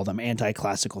want to call them,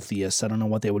 anti-classical theists. I don't know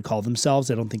what they would call themselves.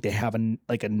 I don't think they have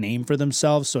a name for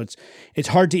themselves. So it's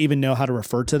hard to even know how to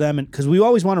refer to them. And because we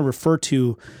always want to refer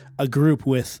to a group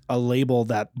with a label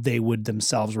that they would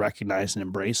themselves recognize and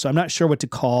embrace. So I'm not sure what to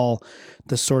call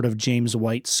the sort of James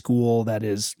White school that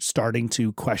is starting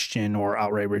to question or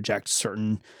outright reject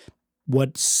certain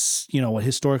what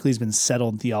historically has been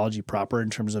settled theology proper in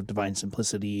terms of divine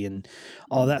simplicity and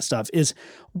all that stuff. Is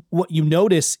what you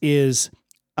notice is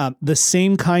the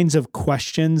same kinds of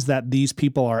questions that these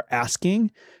people are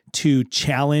asking to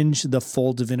challenge the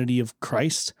full divinity of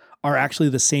Christ are actually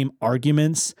the same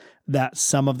arguments that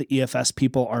some of the EFS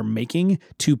people are making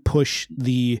to push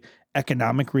the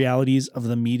economic realities of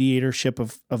the mediatorship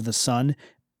of the Son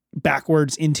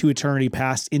backwards into eternity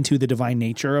past, into the divine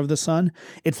nature of the Son.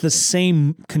 It's the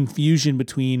same confusion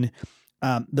between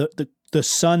the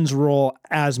Son's role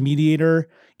as mediator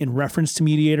in reference to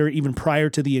mediator, even prior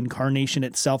to the incarnation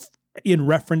itself in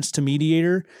reference to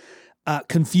mediator,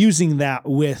 confusing that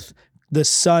with the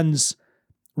Son's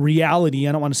reality.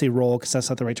 I don't want to say role because that's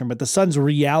not the right term, but the Son's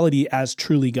reality as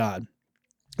truly God.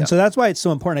 And so that's why it's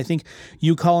so important. I think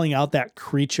you calling out that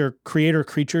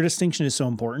creator-creature distinction is so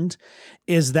important,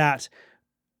 is that,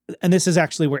 and this is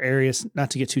actually where Arius,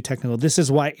 not to get too technical, this is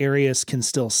why Arius can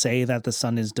still say that the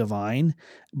Son is divine,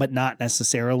 but not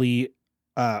necessarily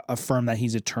affirm that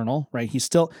he's eternal, right?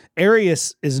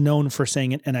 Arius is known for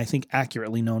saying it, and I think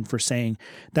accurately known for saying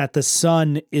that the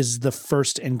Son is the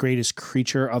first and greatest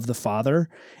creature of the Father,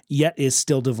 yet is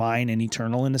still divine and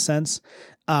eternal in a sense.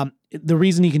 The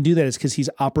reason he can do that is because he's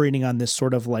operating on this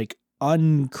sort of like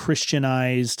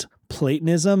unchristianized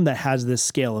Platonism that has this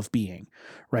scale of being,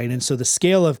 right? And so the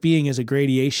scale of being is a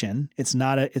gradation. It's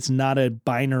not a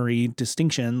binary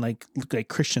distinction like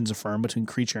Christians affirm between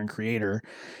creature and creator.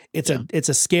 It's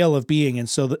a scale of being. And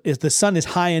so if the Son is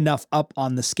high enough up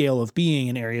on the scale of being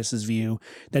in Arius's view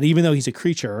that even though he's a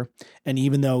creature and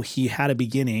even though he had a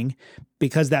beginning,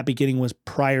 because that beginning was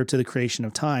prior to the creation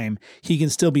of time, he can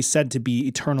still be said to be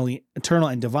eternal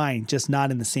and divine, just not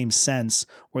in the same sense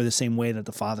or the same way that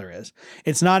the Father is.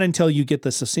 It's not until you get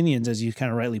the Socinians, as you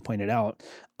kind of rightly pointed out,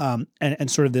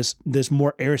 and sort of this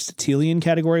more Aristotelian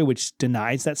category, which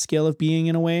denies that scale of being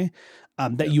in a way,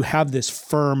 that you have this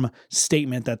firm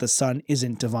statement that the Son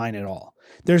isn't divine at all.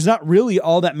 There's not really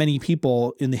all that many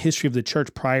people in the history of the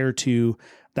church prior to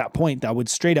that point that would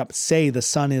straight up say the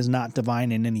Son is not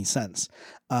divine in any sense.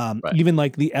 Even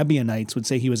like the Ebionites would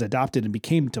say he was adopted and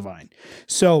became divine.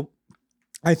 So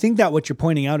I think that what you're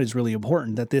pointing out is really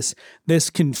important, that this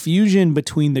confusion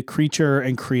between the creature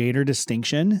and creator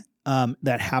distinction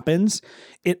that happens,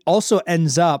 it also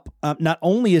ends up, not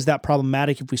only is that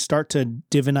problematic if we start to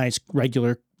divinize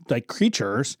regular like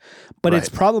creatures, but it's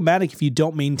problematic if you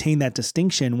don't maintain that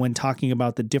distinction when talking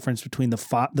about the difference between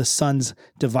the Son's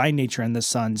divine nature and the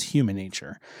Son's human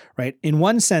nature, right? In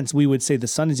one sense, we would say the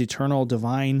Son is eternal,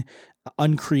 divine,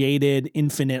 uncreated,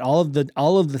 infinite, all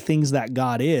of the things that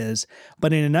God is.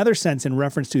 But in another sense, in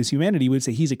reference to his humanity, we would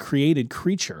say he's a created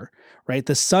creature, right?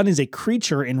 The Son is a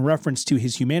creature in reference to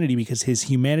his humanity because his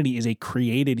humanity is a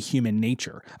created human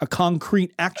nature, a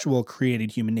concrete, actual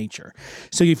created human nature.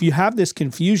 So if you have this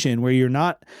confusion where you're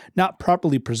not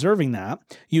properly preserving that,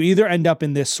 you either end up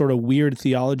in this sort of weird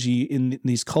theology in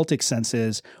these cultic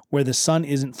senses where the Son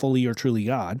isn't fully or truly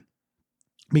God,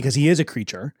 because he is a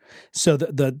creature. So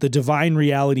the divine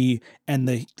reality and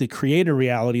the creator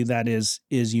reality that is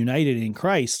united in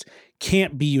Christ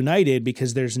can't be united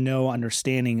because there's no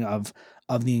understanding of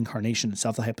the incarnation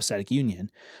itself, the hypostatic union.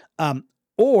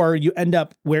 Or you end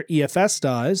up where EFS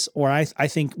does, or I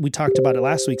think we talked about it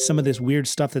last week, some of this weird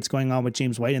stuff that's going on with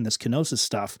James White and this kenosis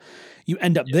stuff. You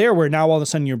end up there where now all of a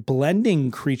sudden you're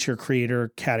blending creature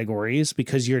creator categories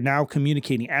because you're now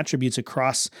communicating attributes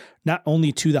across not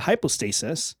only to the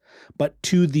hypostasis, but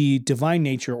to the divine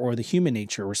nature or the human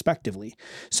nature respectively.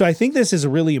 So I think this is a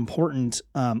really important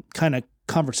kind of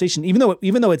conversation, even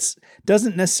though it's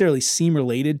doesn't necessarily seem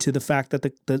related to the fact that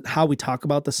the how we talk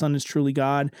about the Son is truly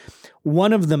God.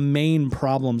 One of the main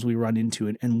problems we run into,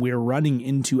 and we're running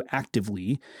into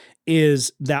actively,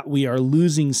 is that we are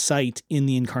losing sight in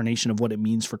the incarnation of what it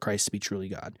means for Christ to be truly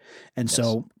God. And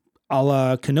so a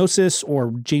la kenosis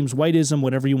or James Whiteism,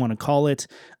 whatever you want to call it,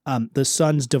 the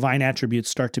Son's divine attributes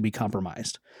start to be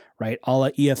compromised, right? A la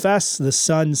EFS, the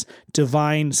Son's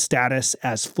divine status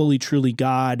as fully truly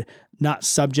God, not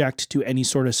subject to any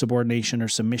sort of subordination or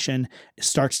submission,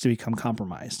 starts to become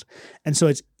compromised. And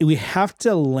so we have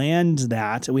to land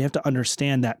that, we have to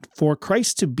understand that for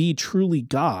Christ to be truly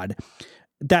God,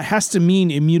 that has to mean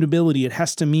immutability. It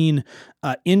has to mean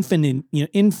infinity.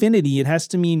 It has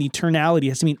to mean eternality. It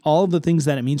has to mean all of the things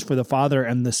that it means for the Father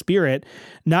and the Spirit,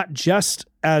 not just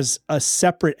as a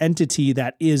separate entity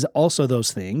that is also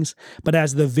those things, but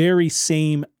as the very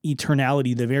same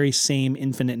eternality, the very same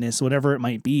infiniteness, whatever it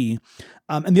might be.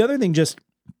 And the other thing, just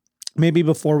maybe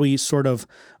before we sort of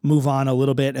move on a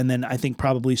little bit, and then I think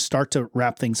probably start to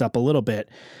wrap things up a little bit,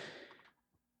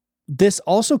 this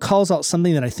also calls out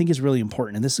something that I think is really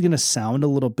important. And this is going to sound a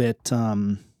little bit,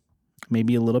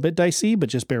 maybe a little bit dicey, but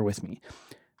just bear with me.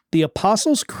 The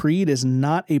Apostles' Creed is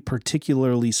not a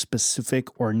particularly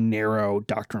specific or narrow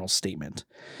doctrinal statement.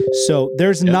 So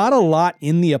there's not a lot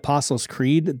in the Apostles'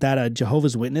 Creed that a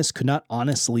Jehovah's Witness could not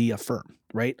honestly affirm,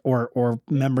 right? Or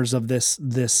members of this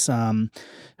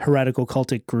heretical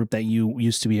cultic group that you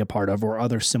used to be a part of, or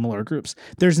other similar groups.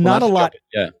 There's not a lot.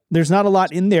 There's not a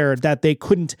lot in there that they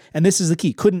couldn't, and this is the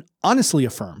key, couldn't honestly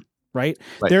affirm. Right.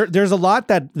 There's a lot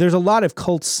of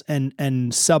cults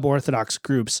and sub-Orthodox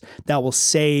groups that will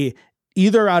say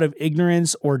either out of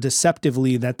ignorance or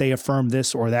deceptively that they affirm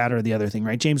this or that or the other thing,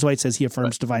 right? James White says he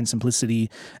affirms divine simplicity.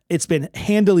 It's been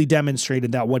handily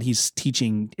demonstrated that what he's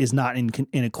teaching is not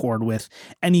in accord with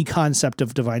any concept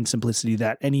of divine simplicity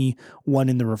that anyone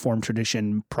in the Reformed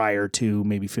tradition prior to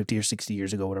maybe 50 or 60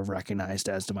 years ago would have recognized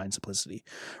as divine simplicity,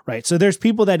 right? So there's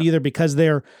people that either because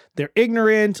they're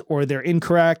ignorant or they're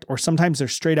incorrect, or sometimes they're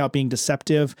straight out being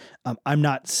deceptive. I'm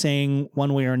not saying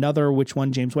one way or another which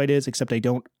one James White is, except I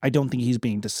don't think he's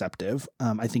being deceptive.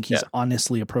 I think he's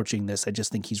honestly approaching this. I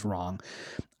just think he's wrong.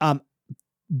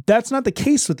 That's not the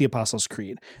case with the Apostles'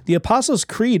 Creed. The Apostles'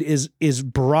 Creed is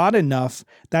broad enough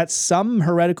that some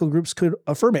heretical groups could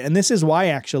affirm it. And this is why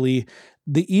actually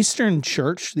the Eastern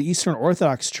Church, the Eastern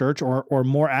Orthodox Church, or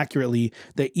more accurately,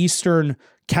 the Eastern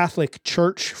Catholic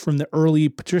Church from the early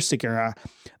patristic era,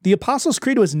 the Apostles'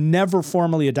 Creed was never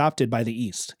formally adopted by the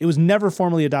East. It was never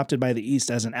formally adopted by the East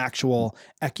as an actual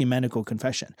ecumenical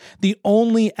confession. The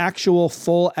only actual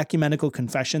full ecumenical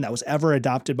confession that was ever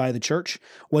adopted by the church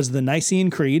was the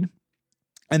Nicene Creed,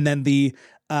 and then the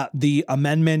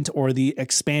amendment or the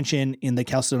expansion in the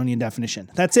Chalcedonian definition.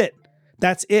 That's it.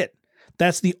 That's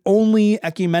the only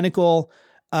ecumenical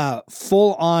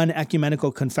full-on ecumenical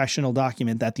confessional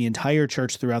document that the entire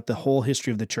church throughout the whole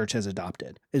history of the church has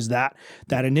adopted, is that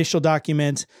initial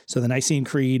document. So the Nicene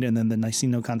Creed, and then the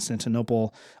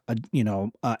Niceno-Constantinople,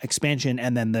 expansion,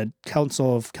 and then the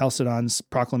Council of Chalcedon's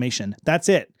proclamation. That's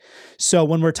it. So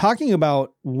when we're talking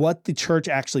about what the church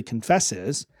actually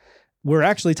confesses, we're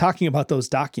actually talking about those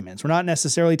documents. We're not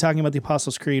necessarily talking about the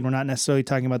Apostles' Creed. We're not necessarily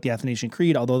talking about the Athanasian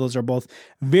Creed, although those are both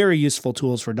very useful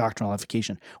tools for doctrinal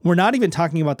edification. We're not even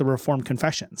talking about the Reformed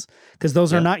confessions, because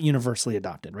those are not universally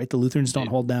adopted, right? The Lutherans don't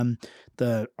hold them.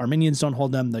 The Arminians don't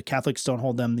hold them. The Catholics don't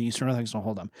hold them. The Eastern Orthodox don't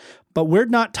hold them. But we're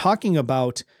not talking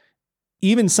about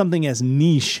even something as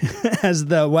niche as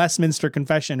the Westminster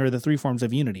Confession or the Three Forms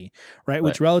of Unity, right?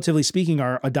 Which relatively speaking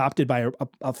are adopted by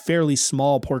a fairly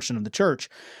small portion of the church.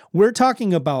 We're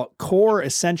talking about core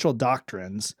essential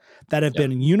doctrines that have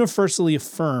been universally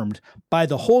affirmed by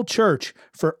the whole church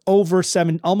for over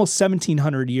almost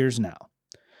 1700 years now.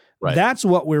 Right. That's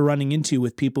what we're running into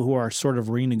with people who are sort of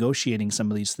renegotiating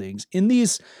some of these things in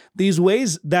these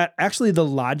ways that actually the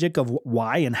logic of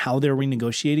why and how they're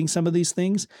renegotiating some of these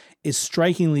things is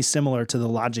strikingly similar to the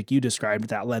logic you described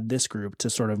that led this group to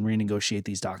sort of renegotiate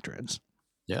these doctrines.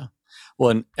 Yeah. Well,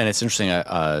 and it's interesting.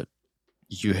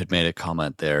 You had made a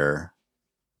comment there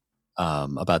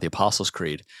about the Apostles'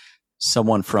 Creed,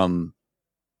 someone from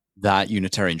that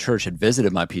Unitarian church had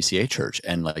visited my PCA church,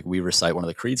 and like we recite one of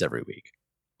the creeds every week,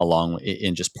 along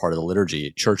in just part of the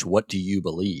liturgy. Church, what do you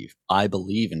believe? I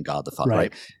believe in God the Father.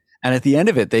 Right. And at the end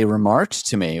of it, they remarked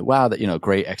to me, wow, that,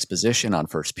 great exposition on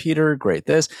 1 Peter, great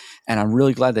this. And I'm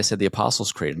really glad they said the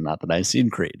Apostles' Creed and not the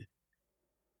Nicene Creed.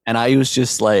 And I was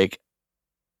just like,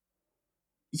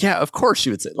 yeah, of course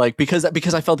you would say, like, because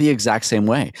I felt the exact same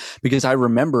way. Because I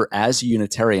remember as a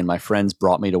Unitarian, my friends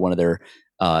brought me to one of their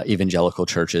evangelical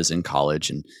churches in college.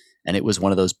 And it was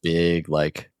one of those big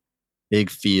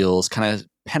feels, kind of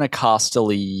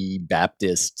Pentecostally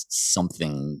Baptist,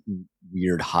 something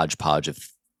weird hodgepodge of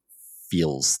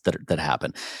feels that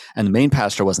happen. And the main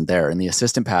pastor wasn't there, and the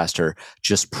assistant pastor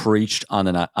just preached on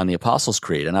the Apostles'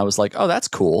 Creed. And I was like, oh, that's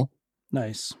cool.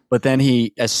 Nice. But then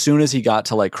as soon as he got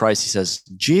to like Christ, he says,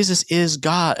 Jesus is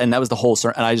God. And that was the whole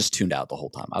sermon. And I just tuned out the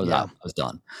whole time. I was out. I was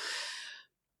done.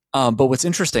 But what's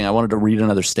interesting, I wanted to read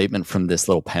another statement from this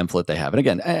little pamphlet they have. And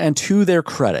again, and to their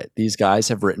credit, these guys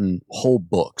have written whole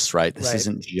books, right? This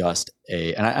isn't just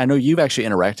and I know you've actually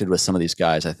interacted with some of these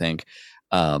guys, I think,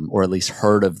 or at least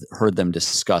heard them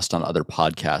discussed on other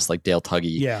podcasts like Dale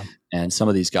Tuggy and some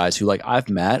of these guys who like I've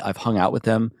met, I've hung out with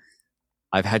them.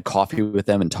 I've had coffee with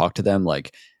them and talked to them.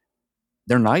 Like,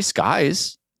 they're nice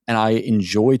guys and I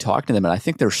enjoy talking to them. And I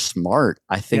think they're smart.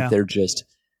 I think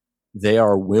they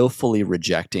are willfully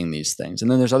rejecting these things. And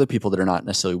then there's other people that are not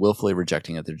necessarily willfully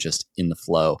rejecting it. They're just in the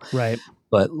flow. Right.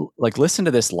 But like, listen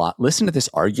to this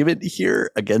argument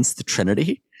here against the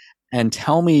Trinity and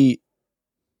tell me,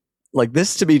 like,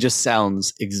 this to me just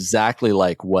sounds exactly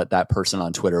like what that person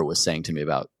on Twitter was saying to me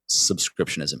about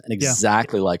subscriptionism, and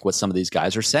exactly like what some of these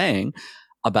guys are saying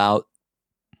about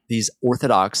these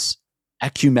orthodox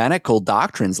ecumenical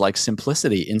doctrines like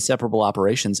simplicity, inseparable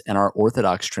operations, and our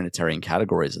orthodox Trinitarian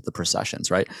categories of the processions,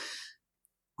 right?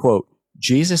 Quote,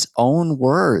 Jesus' own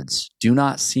words do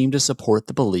not seem to support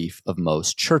the belief of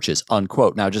most churches,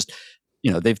 unquote. Now, just,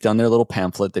 they've done their little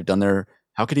pamphlet. They've done their,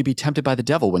 how could he be tempted by the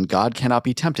devil when God cannot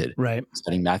be tempted? Right.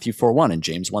 Studying Matthew 4:1 and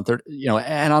James 1:3,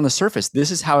 and on the surface, this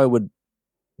is how I would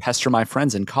pester my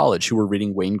friends in college who were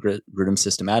reading Wayne Grudem's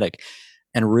Systematic.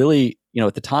 And really,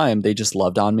 at the time, they just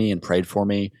loved on me and prayed for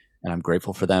me. And I'm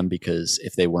grateful for them, because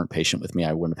if they weren't patient with me,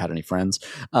 I wouldn't have had any friends.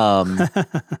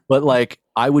 But like,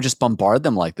 I would just bombard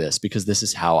them like this because this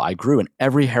is how I grew. And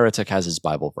every heretic has his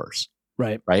Bible verse.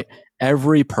 Right.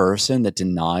 Every person that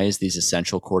denies these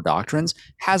essential core doctrines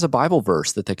has a Bible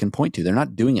verse that they can point to. They're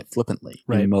not doing it flippantly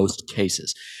in most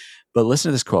cases. But listen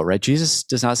to this quote, right? Jesus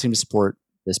does not seem to support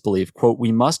this belief. Quote,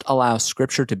 we must allow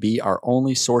Scripture to be our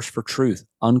only source for truth,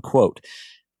 unquote,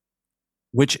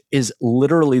 which is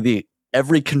literally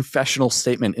every confessional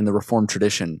statement in the Reformed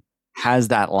tradition has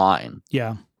that line.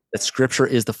 Yeah. That Scripture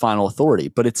is the final authority,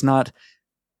 but it's not.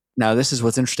 Now, this is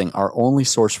what's interesting. Our only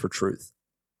source for truth.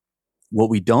 What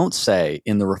we don't say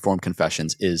in the Reformed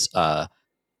confessions is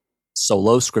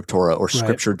solo scriptura, or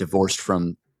Scripture divorced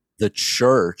from the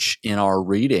church in our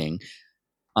reading.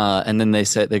 And then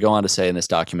they go on to say in this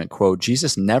document, quote,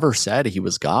 Jesus never said he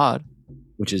was God,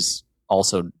 which is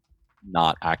also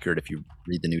not accurate if you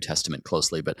read the New Testament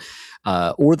closely, but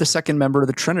or the second member of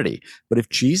the Trinity. But if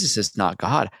Jesus is not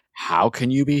God, how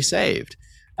can you be saved?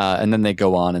 And then they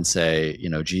go on and say,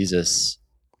 Jesus,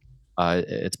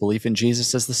 it's belief in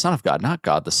Jesus as the Son of God, not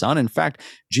God the Son. In fact,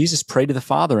 Jesus prayed to the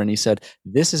Father and he said,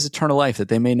 this is eternal life, that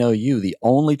they may know you, the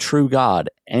only true God,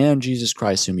 and Jesus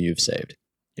Christ, whom you've saved.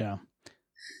 Yeah.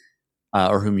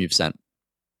 Or whom you've sent.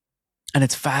 And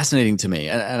it's fascinating to me.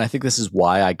 And I think this is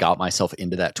why I got myself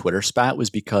into that Twitter spat, was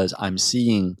because I'm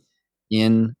seeing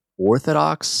in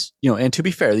Orthodox, and to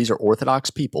be fair, these are Orthodox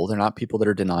people. They're not people that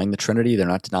are denying the Trinity. They're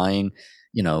not denying,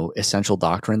 essential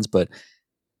doctrines, but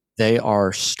they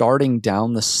are starting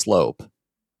down the slope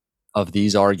of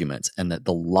these arguments, and that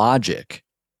the logic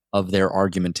of their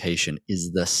argumentation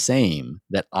is the same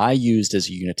that I used as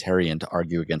a Unitarian to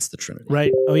argue against the Trinity.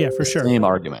 Right. Oh yeah, for sure. Same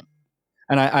argument.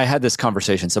 And I had this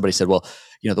conversation. Somebody said, well,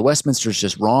 the Westminster is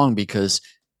just wrong because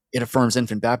it affirms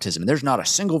infant baptism. And there's not a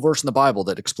single verse in the Bible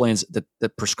that explains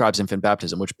that prescribes infant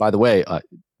baptism, which, by the way,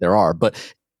 there are.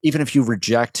 But even if you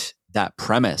reject that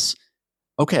premise,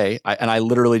 okay. I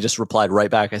literally just replied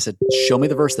right back. I said, show me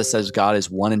the verse that says God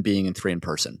is one in being and three in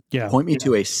person. Yeah. Point me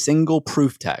to a single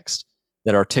proof text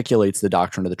that articulates the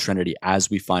doctrine of the Trinity as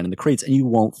we find in the creeds, and you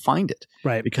won't find it.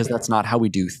 Right. Because that's not how we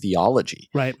do theology.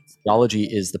 Right. Theology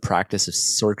is the practice of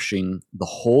searching the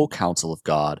whole counsel of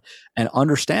God and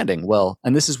understanding, well,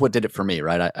 and this is what did it for me,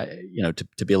 right?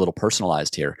 To be a little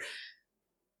personalized here.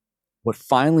 What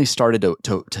finally started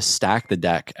to stack the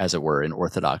deck, as it were, in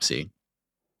Orthodoxy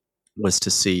was to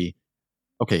see,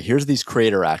 okay, here's these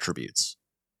creator attributes.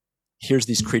 Here's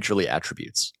these creaturely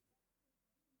attributes.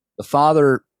 The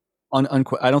Father, I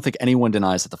don't think anyone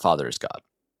denies that the Father is God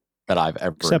that I've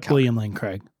ever Except encountered. William Lane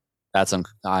Craig. That's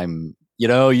I'm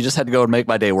you just had to go and make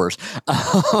my day worse.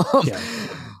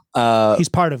 He's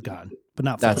part of God, but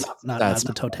not That's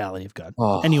the totality of God.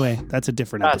 Oh, Anyway, that's a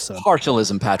different that's episode.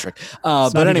 partialism, Patrick. It's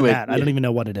But not anyway, even that. I don't even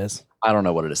know what it is. I don't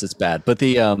know what it is. It's bad. But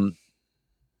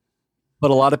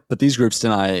but these groups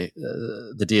deny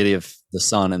the deity of the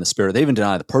Son and the Spirit. They even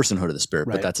deny the personhood of the Spirit,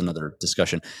 Right. but that's another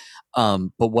discussion. But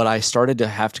what I started to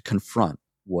have to confront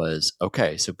was,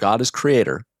 okay, so God is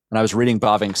creator. And I was reading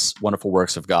Bavinck's Wonderful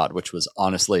Works of God, which was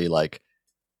honestly like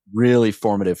really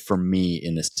formative for me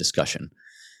in this discussion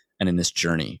and in this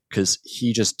journey, because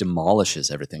he just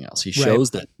demolishes everything else. He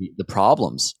shows that the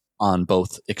problems on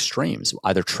both extremes,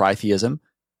 either tritheism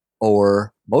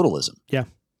or modalism. Yeah.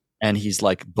 And he's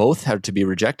like, both have to be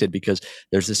rejected because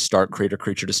there's this stark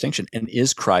creator-creature distinction. And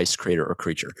is Christ creator or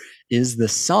creature? Is the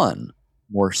Son,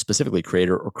 more specifically,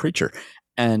 creator or creature?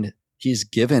 And he's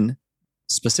given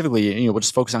specifically, we'll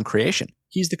just focus on creation.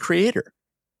 He's the creator.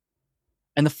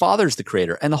 And the Father's the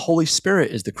creator. And the Holy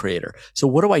Spirit is the creator. So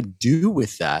what do I do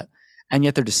with that? And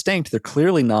yet they're distinct. They're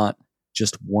clearly not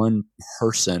just one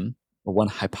person or one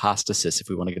hypostasis, if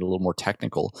we want to get a little more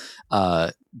technical,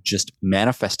 just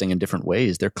manifesting in different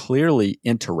ways. They're clearly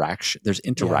interaction. There's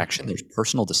interaction. There's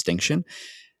personal distinction.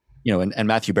 And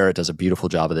Matthew Barrett does a beautiful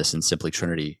job of this in Simply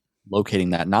Trinity, locating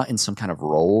that not in some kind of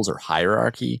roles or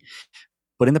hierarchy,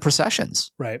 but in the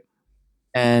processions. Right.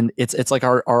 And it's like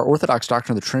our Orthodox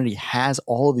doctrine of the Trinity has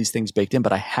all of these things baked in,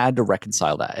 but I had to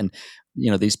reconcile that. And,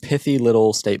 these pithy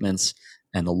little statements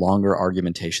and the longer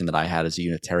argumentation that I had as a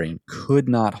Unitarian could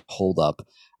not hold up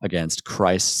against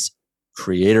Christ's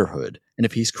creatorhood. And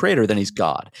if he's creator, then he's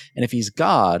God. And if he's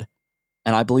God,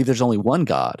 and I believe there's only one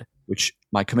God, which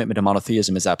my commitment to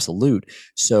monotheism is absolute.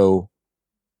 So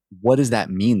what does that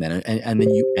mean then? And then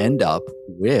you end up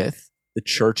with the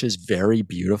church's very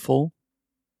beautiful,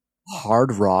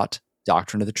 hard-wrought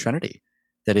doctrine of the Trinity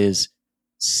that is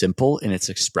simple in its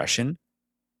expression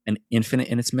and infinite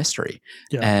in its mystery,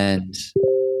 and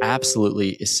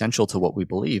absolutely essential to what we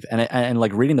believe. And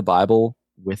like reading the Bible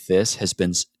with this has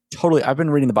been totally, I've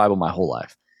been reading the Bible my whole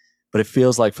life, but it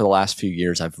feels like for the last few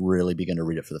years, I've really begun to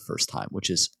read it for the first time, which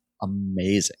is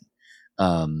amazing.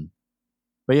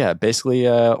 But yeah, basically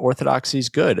orthodoxy is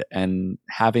good, and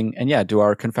do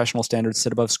our confessional standards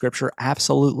sit above Scripture?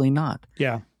 Absolutely not.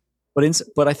 Yeah.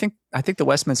 But I think the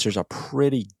Westminsters are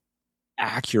pretty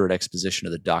accurate exposition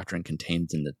of the doctrine contained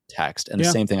in the text. And the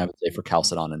same thing I would say for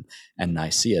Chalcedon and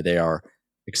Nicaea. They are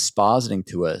expositing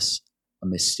to us a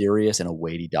mysterious and a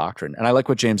weighty doctrine. And I like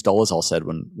what James Dolezal said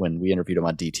when we interviewed him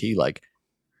on DT, like,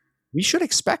 we should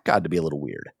expect God to be a little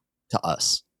weird to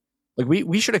us. Like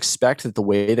we should expect that the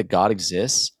way that God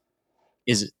exists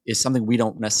is something we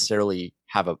don't necessarily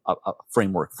have a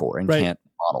framework for and can't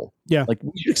model. Yeah. Like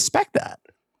we should expect that.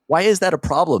 Why is that a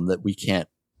problem that we can't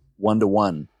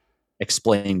one-to-one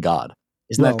explain God?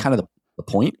 Isn't that kind of the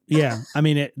point? Yeah. I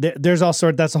mean, there's all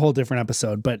sorts, that's a whole different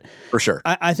episode, but for sure.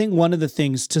 I think one of the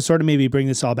things to sort of maybe bring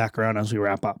this all back around as we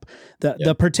wrap up,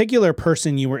 the particular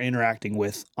person you were interacting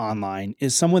with online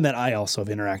is someone that I also have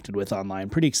interacted with online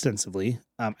pretty extensively.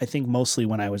 I think mostly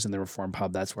when I was in the Reform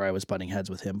Pub, that's where I was butting heads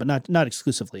with him, but not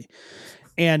exclusively.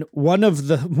 And one of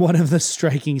the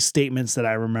striking statements that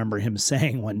I remember him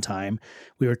saying one time,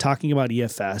 we were talking about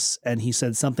EFS, and he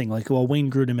said something like, "Well,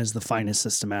 Wayne Grudem is the finest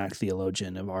systematic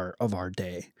theologian of our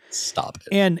day." Stop it.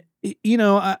 And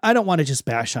I don't want to just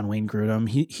bash on Wayne Grudem.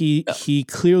 He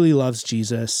clearly loves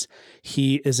Jesus.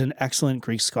 He is an excellent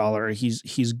Greek scholar.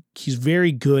 He's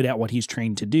very good at what he's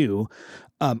trained to do.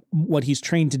 What he's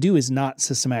trained to do is not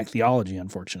systematic theology,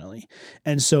 unfortunately.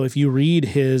 And so if you read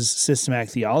his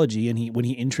systematic theology and when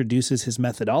he introduces his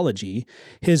methodology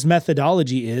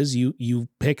is you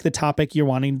pick the topic you're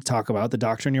wanting to talk about, the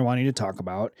doctrine you're wanting to talk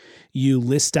about. You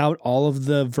list out all of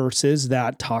the verses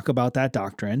that talk about that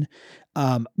doctrine.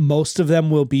 Most of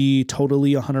them will be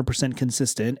totally 100%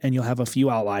 consistent, and you'll have a few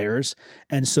outliers.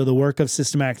 And so the work of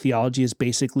systematic theology is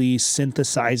basically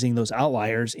synthesizing those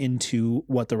outliers into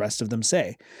what the rest of them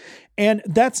say. And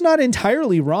that's not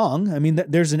entirely wrong. I mean,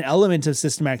 there's an element of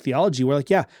systematic theology where,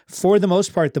 like, for the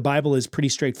most part, the Bible is pretty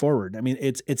straightforward. I mean,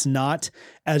 it's not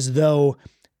as though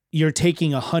you're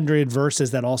taking 100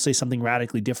 verses that all say something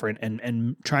radically different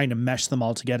and trying to mesh them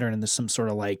all together into some sort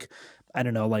of like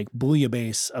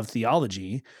bouillabaisse of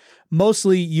theology.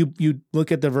 Mostly you look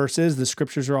at the verses, the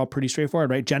scriptures are all pretty straightforward,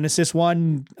 right? Genesis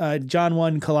 1, John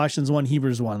 1, Colossians 1,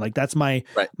 Hebrews 1. Like that's my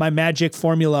magic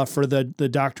formula for the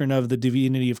doctrine of the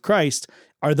divinity of Christ.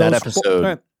 Are those that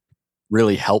episode?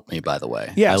 really help me, by the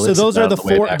way. Yeah, I so listened those to are that the on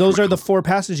way four. back Those from are the college. 4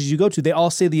 passages you go to. They all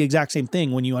say the exact same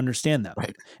thing when you understand them,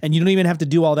 Right. and you don't even have to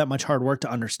do all that much hard work to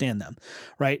understand them,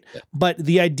 right? Yeah. But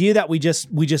the idea that we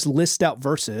just list out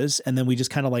verses and then we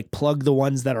just kind of like plug the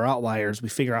ones that are outliers. We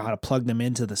figure out how to plug them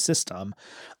into the system.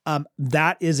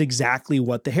 That is exactly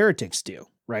what the heretics do,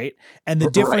 right? And the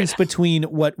Right. difference between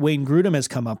what Wayne Grudem has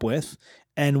come up with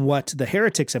and what the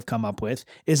heretics have come up with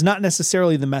is not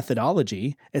necessarily the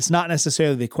methodology. It's not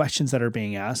necessarily the questions that are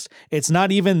being asked. It's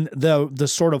not even the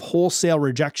sort of wholesale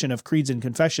rejection of creeds and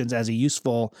confessions as a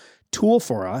useful tool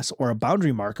for us or a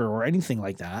boundary marker or anything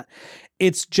like that.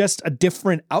 It's just a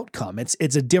different outcome. It's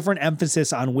a different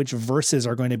emphasis on which verses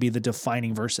are going to be the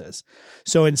defining verses.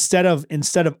 So instead of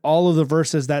all of the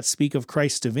verses that speak of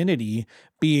Christ's divinity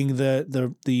being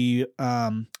the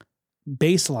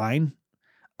baseline,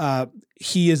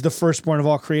 he is the firstborn of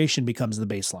all creation becomes the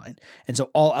baseline. And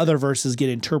so all other verses get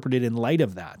interpreted in light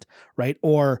of that, right?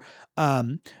 Or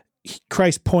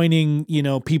Christ pointing,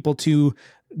 people to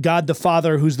God the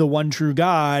Father, who's the one true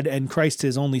God, and Christ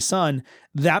his only Son,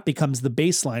 that becomes the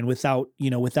baseline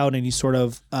without any sort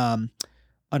of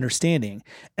understanding.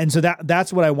 And so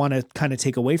that's what I want to kind of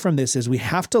take away from this is we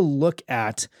have to look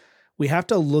at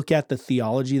the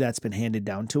theology that's been handed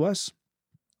down to us.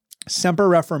 Semper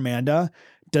Reformanda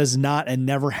does not and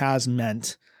never has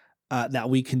meant that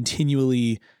we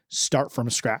continually start from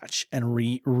scratch and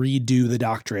redo the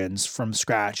doctrines from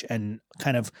scratch and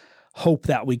kind of hope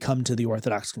that we come to the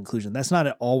orthodox conclusion. That's not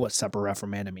at all what Semper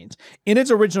Reformanda means. In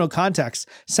its original context,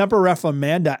 Semper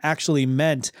Reformanda actually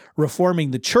meant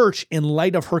reforming the church in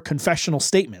light of her confessional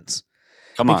statements.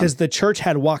 Because the church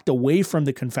had walked away from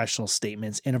the confessional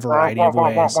statements in a variety of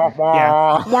ways.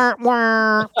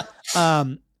 Yeah.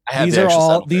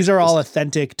 These are all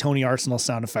authentic Tony Arsenal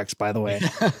sound effects, by the way.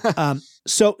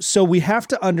 So we have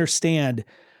to understand.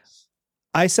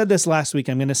 I said this last week.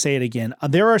 I'm going to say it again.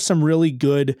 There are some really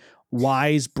good,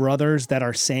 wise brothers that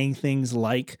are saying things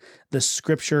like the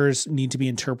scriptures need to be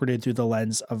interpreted through the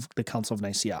lens of the Council of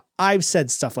Nicaea. I've said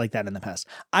stuff like that in the past.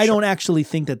 I don't actually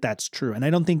think that that's true. And I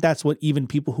don't think that's what even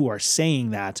people who are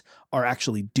saying that are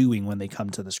actually doing when they come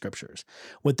to the scriptures.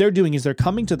 What they're doing is they're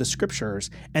coming to the scriptures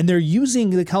and they're using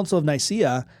the Council of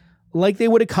Nicaea like they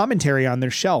would a commentary on their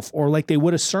shelf or like they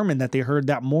would a sermon that they heard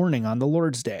that morning on the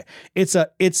Lord's Day. It's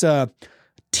a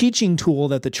teaching tool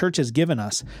that the church has given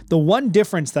us. The one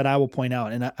difference that I will point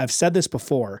out, and I've said this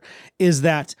before, is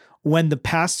that when the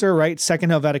pastor, right,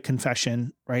 Second Helvetic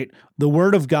Confession, right, the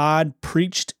word of God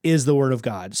preached is the word of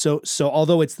God. So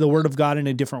although it's the word of God in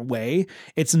a different way,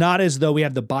 it's not as though we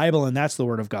have the Bible and that's the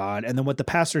word of God. And then what the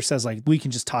pastor says, like, we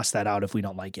can just toss that out if we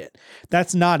don't like it.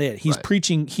 That's not it. He's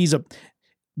preaching.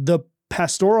 The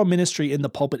pastoral ministry in the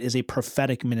pulpit is a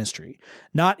prophetic ministry,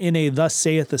 not in a thus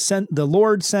saith the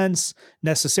Lord sense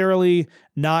necessarily,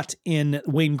 not in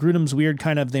Wayne Grudem's weird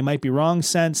kind of they might be wrong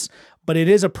sense, but it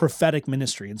is a prophetic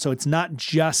ministry. And so it's not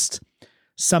just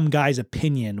some guy's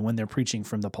opinion when they're preaching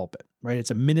from the pulpit, right? It's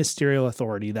a ministerial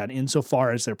authority that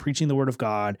insofar as they're preaching the word of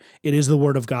God, it is the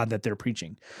word of God that they're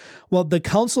preaching. Well, the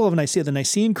Council of Nicaea, the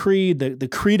Nicene Creed, the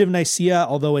Creed of Nicaea,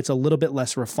 although it's a little bit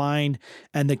less refined,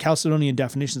 and the Chalcedonian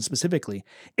definition specifically,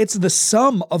 it's the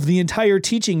sum of the entire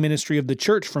teaching ministry of the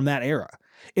church from that era.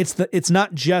 It's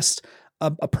not just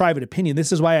a private opinion.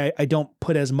 This is why I don't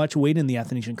put as much weight in the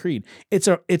Athanasian Creed. It's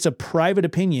a private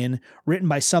opinion written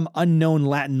by some unknown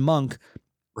Latin monk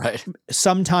right,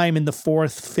 sometime in the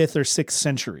 4th, 5th, or 6th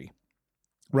century,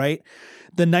 right?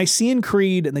 The Nicene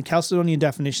Creed and the Chalcedonian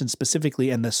definition specifically,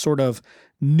 and the sort of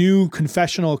new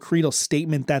confessional creedal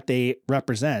statement that they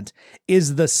represent,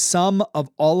 is the sum of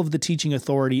all of the teaching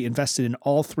authority invested in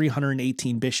all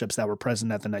 318 bishops that were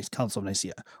present at the Council of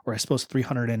Nicaea, or I suppose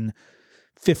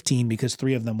 315 because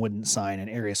 3 of them wouldn't sign and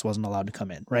Arius wasn't allowed to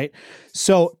come in, right?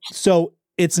 So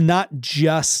it's not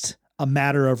just a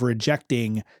matter of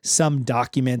rejecting some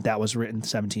document that was written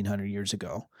 1700 years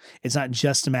ago. It's not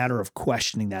just a matter of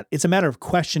questioning that. It's a matter of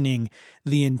questioning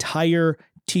the entire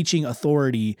teaching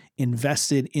authority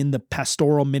invested in the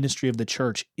pastoral ministry of the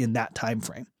church in that time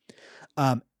frame.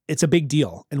 It's a big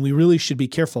deal, and we really should be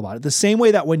careful about it. The same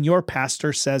way that when your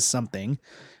pastor says something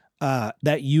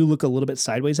that you look a little bit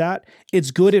sideways at, it's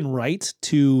good and right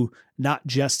to not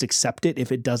just accept it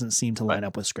if it doesn't seem to line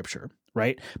up with scripture,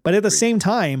 right? But at the same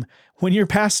time, when your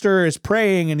pastor is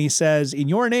praying and he says, in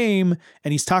your name,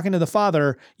 and he's talking to the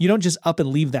Father, you don't just up and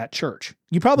leave that church.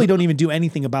 You probably don't even do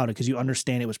anything about it because you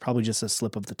understand it was probably just a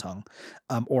slip of the tongue,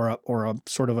 or a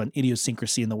sort of an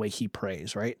idiosyncrasy in the way he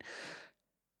prays, right?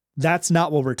 That's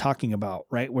not what we're talking about,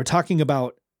 right? We're talking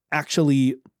about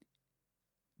actually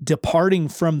departing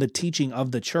from the teaching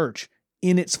of the church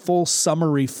in its full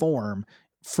summary form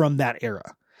from that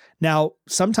era. Now,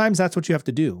 sometimes that's what you have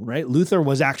to do, right? Luther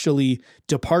was actually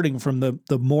departing from the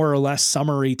more or less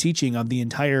summary teaching of the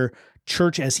entire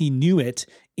church as he knew it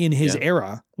in his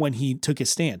era when he took his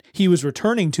stand. He was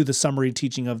returning to the summary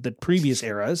teaching of the previous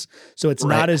eras. So it's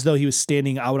not as though he was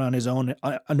standing out on his own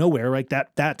nowhere. Like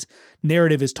that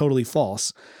narrative is totally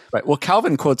false. Right. Well,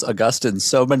 Calvin quotes Augustine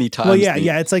so many times. Well,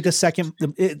 yeah. It's like the second,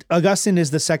 Augustine is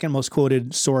the second most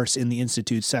quoted source in the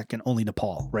Institute, second only to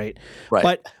Paul. Right.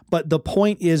 Right. But the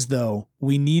point is, though,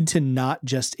 we need to not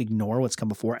just ignore what's come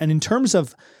before. And in terms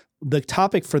of the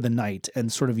topic for the night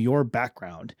and sort of your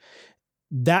background,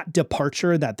 that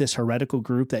departure that this heretical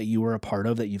group that you were a part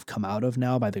of, that you've come out of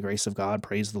now by the grace of God,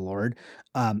 praise the Lord.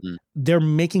 They're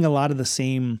making a lot of the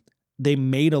same, they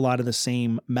made a lot of the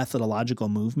same methodological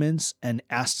movements and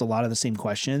asked a lot of the same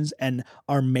questions and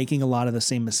are making a lot of the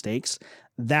same mistakes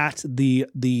that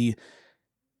the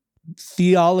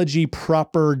theology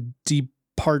proper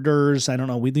departers, I don't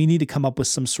know. We need to come up with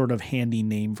some sort of handy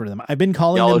name for them. I've been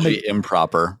calling theology them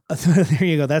improper. There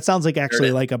you go. That sounds like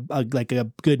actually like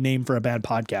a good name for a bad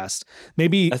podcast.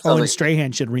 Maybe Owen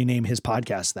Strahan should rename his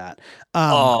podcast that.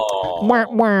 No,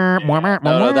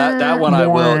 that one I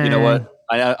will. You know what?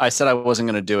 I said I wasn't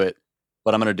going to do it,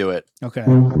 but I'm going to do it. Okay.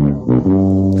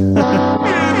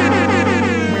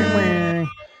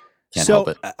 Can't help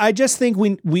it. I just think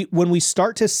when we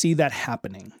start to see that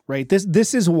happening, right?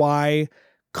 This is why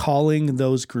calling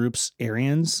those groups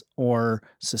Arians or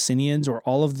Socinians or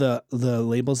all of the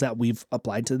labels that we've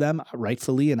applied to them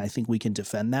rightfully, and I think we can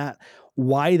defend that.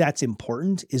 Why that's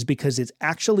important is because it's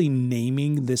actually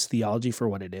naming this theology for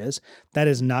what it is. That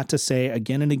is not to say,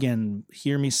 again and again,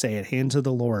 hear me say it, hand to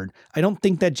the Lord. I don't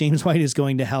think that James White is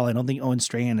going to hell. I don't think Owen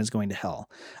Strahan is going to hell.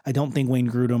 I don't think Wayne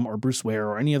Grudem or Bruce Ware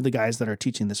or any of the guys that are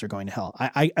teaching this are going to hell.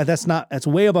 That's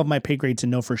way above my pay grade to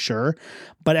know for sure.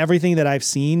 But everything that I've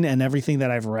seen and everything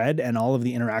that I've read and all of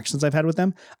the interactions I've had with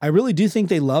them, I really do think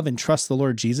they love and trust the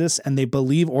Lord Jesus and they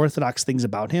believe orthodox things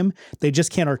about him. They just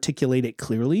can't articulate it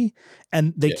clearly.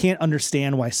 And they can't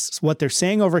understand why what they're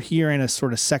saying over here in a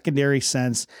sort of secondary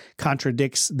sense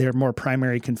contradicts their more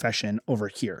primary confession over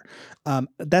here.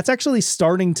 That's actually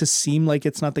starting to seem like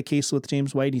it's not the case with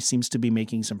James White. He seems to be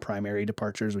making some primary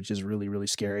departures, which is really, really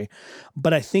scary.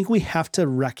 But I think we have to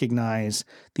recognize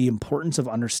the importance of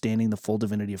understanding the full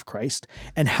divinity of Christ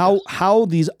and how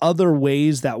these other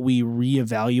ways that we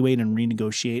reevaluate and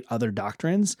renegotiate other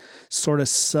doctrines sort of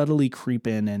subtly creep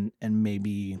in and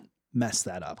maybe mess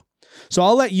that up. So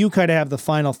I'll let you kind of have the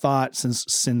final thought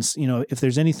since, you know, if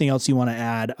there's anything else you want to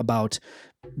add about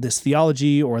this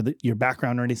theology or your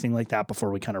background or anything like that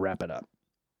before we kind of wrap it up.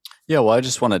 Yeah, well,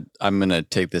 I'm going to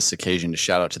take this occasion to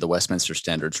shout out to the Westminster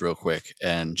Standards real quick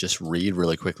and just read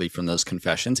really quickly from those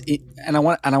confessions. And I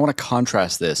want to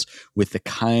contrast this with the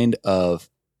kind of,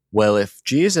 well, if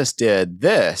Jesus did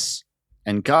this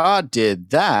and God did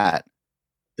that,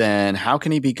 then how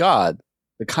can he be God?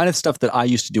 The kind of stuff that I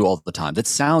used to do all the time. That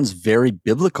sounds very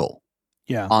biblical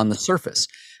on the surface.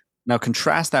 Now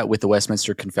contrast that with the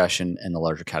Westminster Confession and the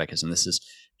Larger Catechism. This is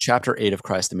chapter 8 of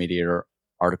Christ the Mediator,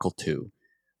 article 2.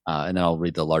 And then I'll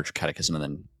read the Larger Catechism and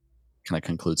then kind of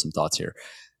conclude some thoughts here.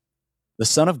 The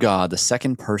Son of God, the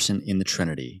second person in the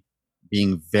Trinity,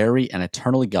 being very and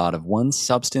eternally God of one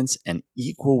substance and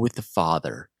equal with the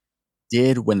Father,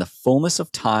 did, when the fullness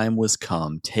of time was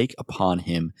come, take upon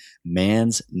him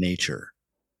man's nature,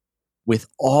 with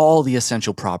all the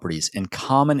essential properties and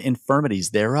common infirmities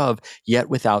thereof, yet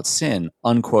without sin,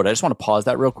 unquote. I just want to pause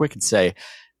that real quick and say,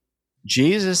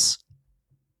 Jesus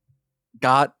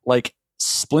got like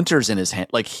splinters in his hand.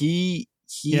 Like he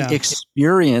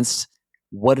experienced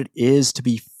what it is to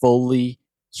be fully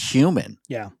human.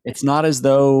 Yeah. It's not as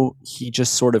though he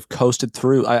just sort of coasted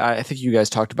through. I think you guys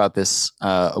talked about this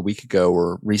a week ago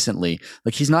or recently.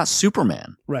 Like he's not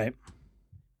Superman. Right.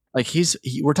 Like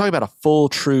we're talking about a full,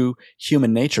 true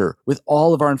human nature with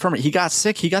all of our infirmity. He got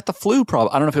sick. He got the flu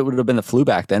problem. I don't know if it would have been the flu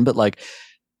back then, but like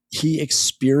he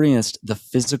experienced the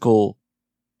physical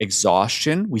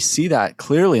exhaustion. We see that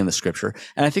clearly in the scripture.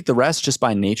 And I think the rest, just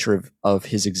by nature of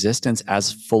his existence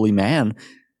as fully man,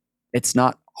 it's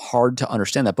not hard to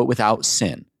understand that, but without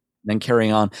sin. Then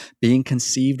carrying on, being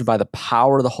conceived by the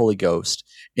power of the Holy Ghost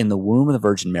in the womb of the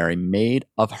Virgin Mary, made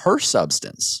of her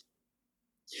substance,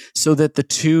 so that the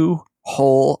two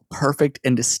whole, perfect,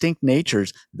 and distinct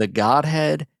natures, the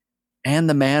Godhead and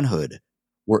the manhood,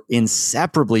 were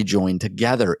inseparably joined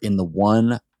together in the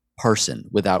one person,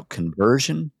 without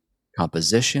conversion,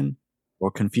 composition, or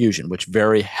confusion, which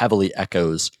very heavily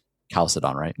echoes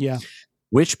Chalcedon, right? Yeah.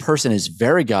 Which person is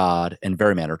very God and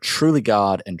very man, or truly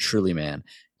God and truly man,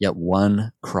 yet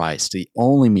one Christ, the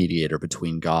only mediator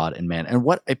between God and man. And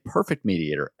what a perfect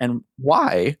mediator. And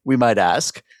why, we might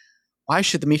ask, why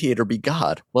should the mediator be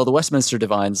God? Well, the Westminster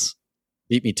Divines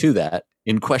beat me to that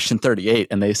in question 38,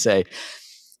 and they say,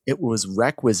 it was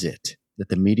requisite that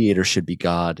the mediator should be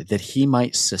God, that he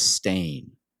might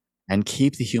sustain and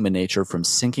keep the human nature from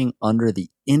sinking under the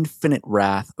infinite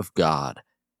wrath of God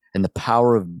and the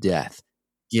power of death,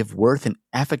 give worth and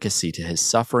efficacy to his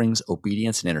sufferings,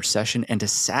 obedience, and intercession, and to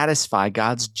satisfy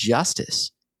God's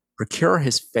justice, procure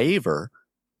his favor,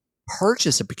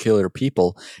 purchase a peculiar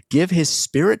people, give his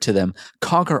spirit to them,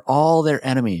 conquer all their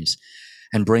enemies,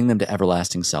 and bring them to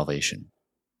everlasting salvation.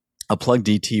 I'll plug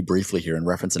DT briefly here and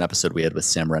reference an episode we had with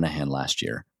Sam Renahan last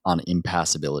year on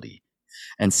impassibility.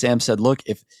 And Sam said, look,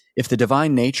 if the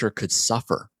divine nature could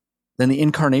suffer, then the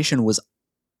incarnation was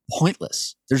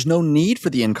pointless. There's no need for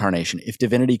the incarnation if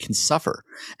divinity can suffer.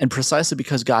 And precisely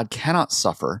because God cannot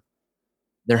suffer,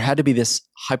 there had to be this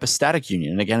hypostatic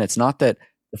union. And again, it's not that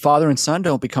the Father and Son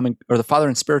don't become, or the Father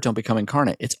and Spirit don't become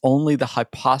incarnate. It's only the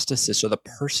hypostasis or the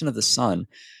person of the Son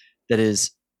that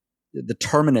is the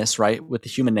terminus, right, with the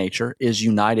human nature is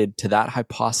united to that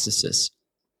hypostasis.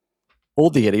 Full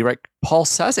deity, right? Paul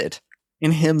says it.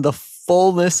 In him, the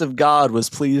fullness of God was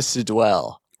pleased to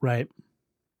dwell. Right.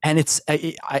 And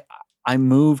I'm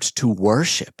moved to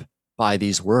worship by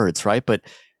these words, right? But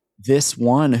this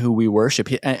one who we worship,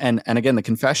 and again, the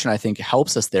confession, I think,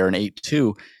 helps us there in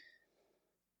 8:2.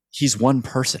 He's one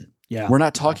person. Yeah. We're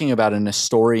not talking about an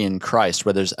Nestorian Christ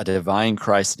where there's a divine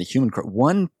Christ and a human Christ.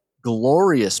 One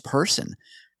glorious person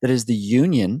that is the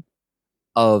union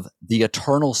of the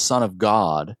eternal Son of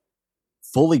God,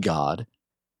 fully God,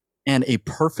 and a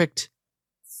perfect,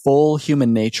 full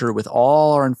human nature with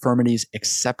all our infirmities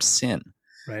except sin.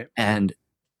 Right. And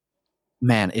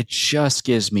man, it just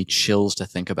gives me chills to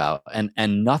think about. And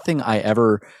nothing I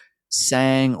ever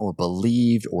sang or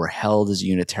believed or held as a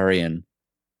Unitarian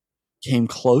came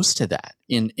close to that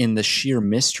in the sheer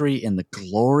mystery, in the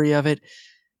glory of it,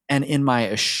 and in my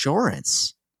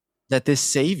assurance that this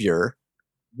Savior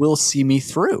will see me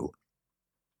through.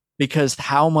 Because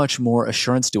how much more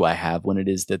assurance do I have when it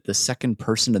is that the second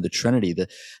person of the Trinity,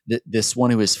 this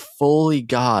one who is fully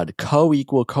God,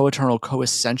 co-equal, co-eternal,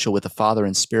 co-essential with the Father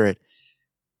and Spirit,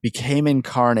 became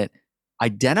incarnate,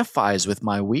 identifies with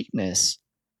my weakness,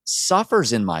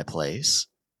 suffers in my place,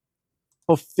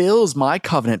 fulfills my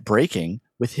covenant breaking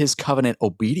with his covenant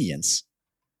obedience,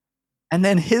 and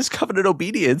then his covenant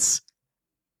obedience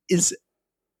is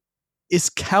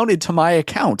counted to my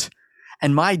account.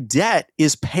 And my debt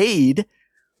is paid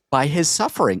by his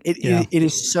suffering. It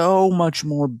is so much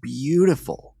more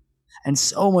beautiful and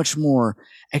so much more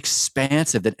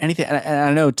expansive than anything. And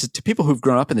I know to people who've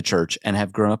grown up in the church and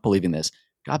have grown up believing this,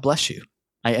 God bless you.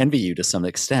 I envy you to some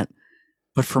extent.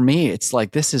 But for me, it's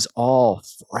like this is all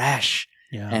fresh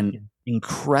and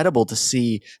incredible to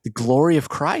see the glory of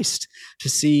Christ, to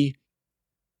see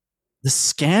the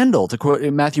scandal, to quote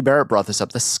Matthew Barrett brought this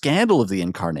up, the scandal of the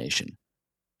incarnation.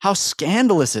 How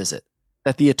scandalous is it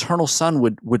that the eternal Son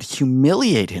would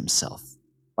humiliate himself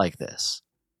like this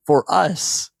for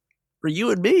us, for you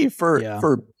and me,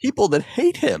 for people that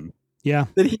hate him? Yeah.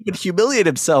 That he would humiliate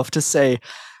himself to say,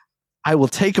 I will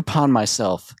take upon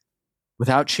myself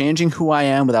without changing who I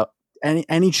am, without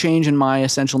any change in my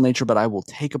essential nature, but I will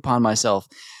take upon myself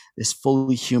this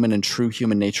fully human and true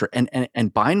human nature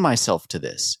and bind myself to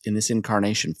this in this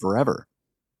incarnation forever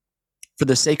for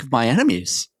the sake of my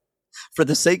enemies. For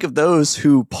the sake of those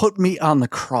who put me on the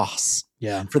cross,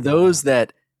 for those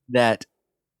that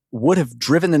would have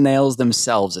driven the nails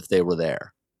themselves if they were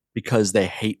there, because they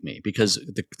hate me, because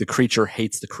the creature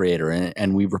hates the creator,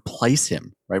 and we replace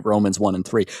him, right? Romans 1 and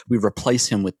 3, we replace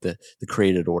him with the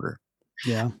created order.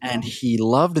 Yeah. And he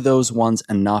loved those ones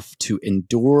enough to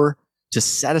endure, to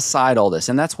set aside all this.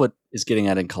 And that's what is getting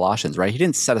at in Colossians, right? He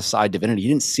didn't set aside divinity. He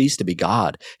didn't cease to be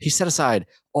God. He set aside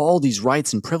all these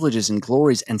rights and privileges and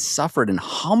glories and suffered and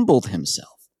humbled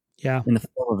himself in the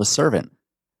form of a servant.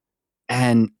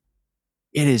 And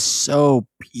it is so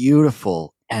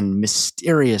beautiful and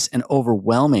mysterious and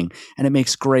overwhelming. And it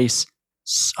makes grace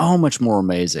so much more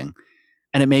amazing.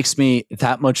 And it makes me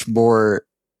that much more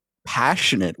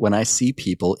passionate when I see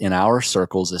people in our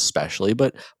circles, especially,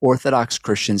 but Orthodox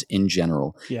Christians in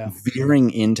general, veering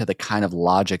into the kind of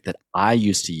logic that I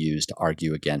used to use to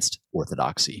argue against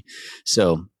orthodoxy.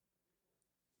 So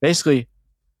basically,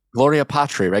 Gloria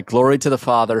Patri, right? Glory to the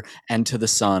Father and to the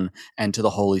Son and to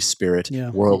the Holy Spirit,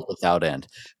 world without end.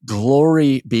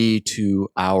 Glory be to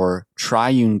our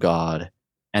triune God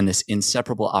and this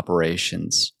inseparable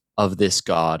operations of this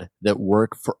God that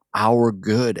work for our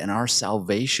good and our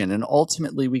salvation. And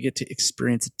ultimately, we get to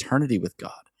experience eternity with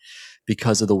God.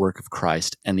 because of the work of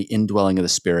Christ and the indwelling of the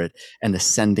Spirit and the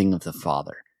sending of the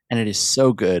Father. And it is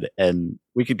so good. And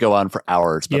we could go on for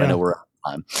hours, but I know we're out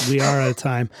of time. We are out of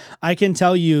time. I can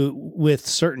tell you with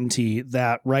certainty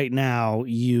that right now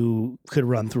you could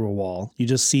run through a wall. You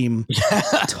just seem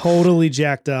totally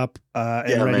jacked up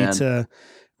and ready to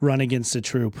run against a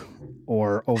troop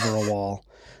or over a wall.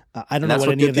 I don't know what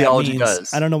any of that means.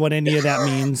 Does. I don't know what any of that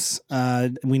means.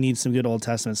 We need some good Old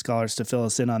Testament scholars to fill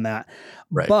us in on that.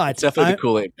 Right. But it's definitely the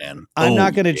Kool-Aid man. I'm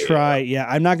not going to try. Yeah,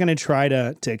 I'm not going to try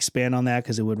to expand on that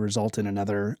because it would result in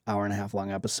another hour and a half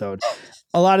long episode.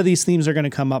 A lot of these themes are going to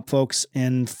come up, folks,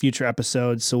 in future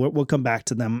episodes. So we'll come back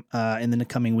to them in the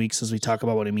coming weeks as we talk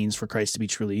about what it means for Christ to be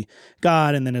truly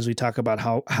God. And then as we talk about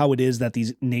how it is that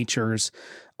these natures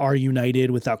are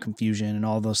united without confusion and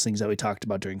all those things that we talked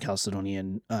about during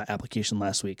Chalcedonian application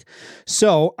last week.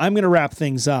 So I'm going to wrap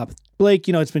things up. Blake,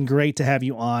 it's been great to have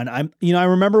you on. I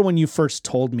remember when you first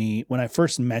told me, when I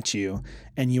first met you,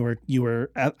 and you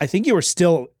were, I think you were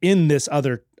still in this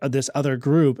other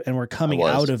group and were coming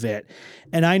out of it.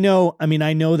 And I know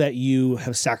that you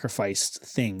have sacrificed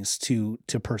things to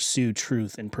pursue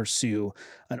truth and pursue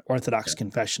an Orthodox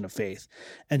confession of faith.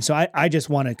 And so I just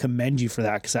want to commend you for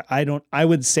that, because I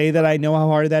would say that I know how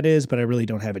hard that is, but I really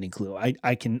don't have any clue.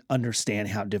 I can understand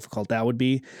how difficult that would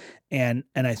be. And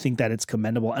I think that it's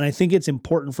commendable. And I think it's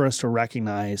important for us to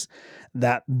recognize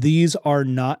that these are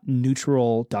not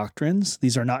neutral doctrines.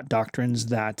 These are not doctrines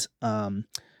that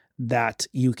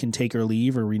you can take or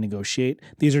leave or renegotiate.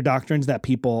 These are doctrines that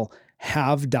people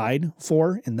have died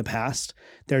for in the past.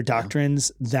 They're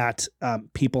doctrines that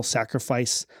people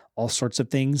sacrifice all sorts of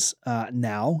things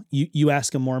now. You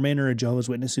ask a Mormon or a Jehovah's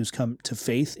Witness who's come to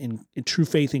faith in true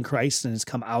faith in Christ and has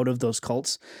come out of those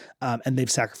cults, and they've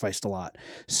sacrificed a lot.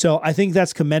 So I think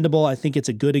that's commendable. I think it's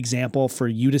a good example for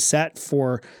you to set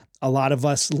for a lot of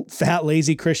us fat,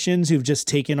 lazy Christians who've just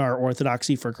taken our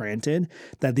orthodoxy for granted,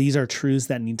 that these are truths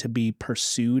that need to be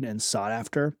pursued and sought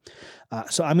after.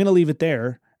 So I'm going to leave it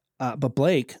there. But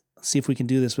Blake, let's see if we can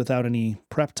do this without any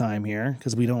prep time here,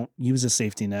 because we don't use a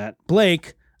safety net.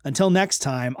 Blake, until next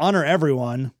time, honor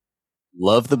everyone.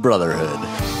 Love the brotherhood.